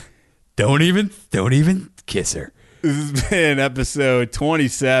 Don't even kiss her. This has been episode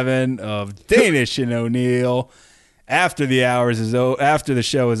 27 of Danish and O'Neill. After the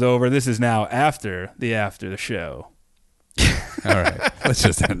show is over. This is now after the show. All right, let's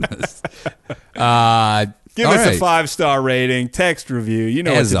just end this. Give us a 5-star rating, text review. You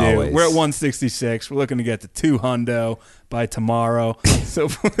know As what to always. do. We're at 166. We're looking to get to 200 by tomorrow. So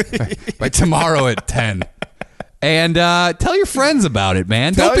by tomorrow at 10. And tell your friends about it,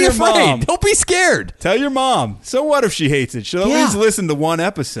 man. Tell Don't be your afraid. mom. Don't be scared. Tell your mom. So what if she hates it? She'll at least listen to one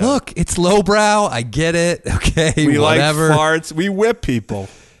episode. Look, it's lowbrow. I get it. Okay, we whatever. like farts. We whip people.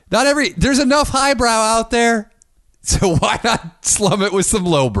 There's enough highbrow out there, so why not slum it with some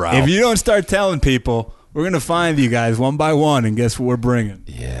lowbrow? If you don't start telling people, we're going to find you guys one by one, and guess what we're bringing?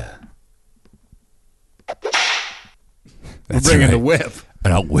 Yeah. We're bringing the whip.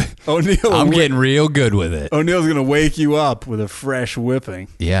 And I'm getting real good with it. O'Neill's going to wake you up with a fresh whipping.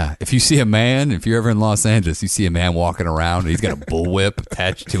 Yeah. If you see a man, if you're ever in Los Angeles, you see a man walking around and he's got a bullwhip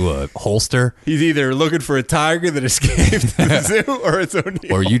attached to a holster. He's either looking for a tiger that escaped the zoo or it's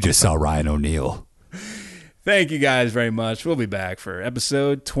O'Neill. Or you just saw Ryan O'Neill. Thank you guys very much. We'll be back for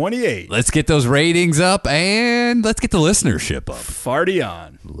episode 28. Let's get those ratings up and let's get the listenership up. Farty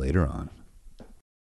on. Later on.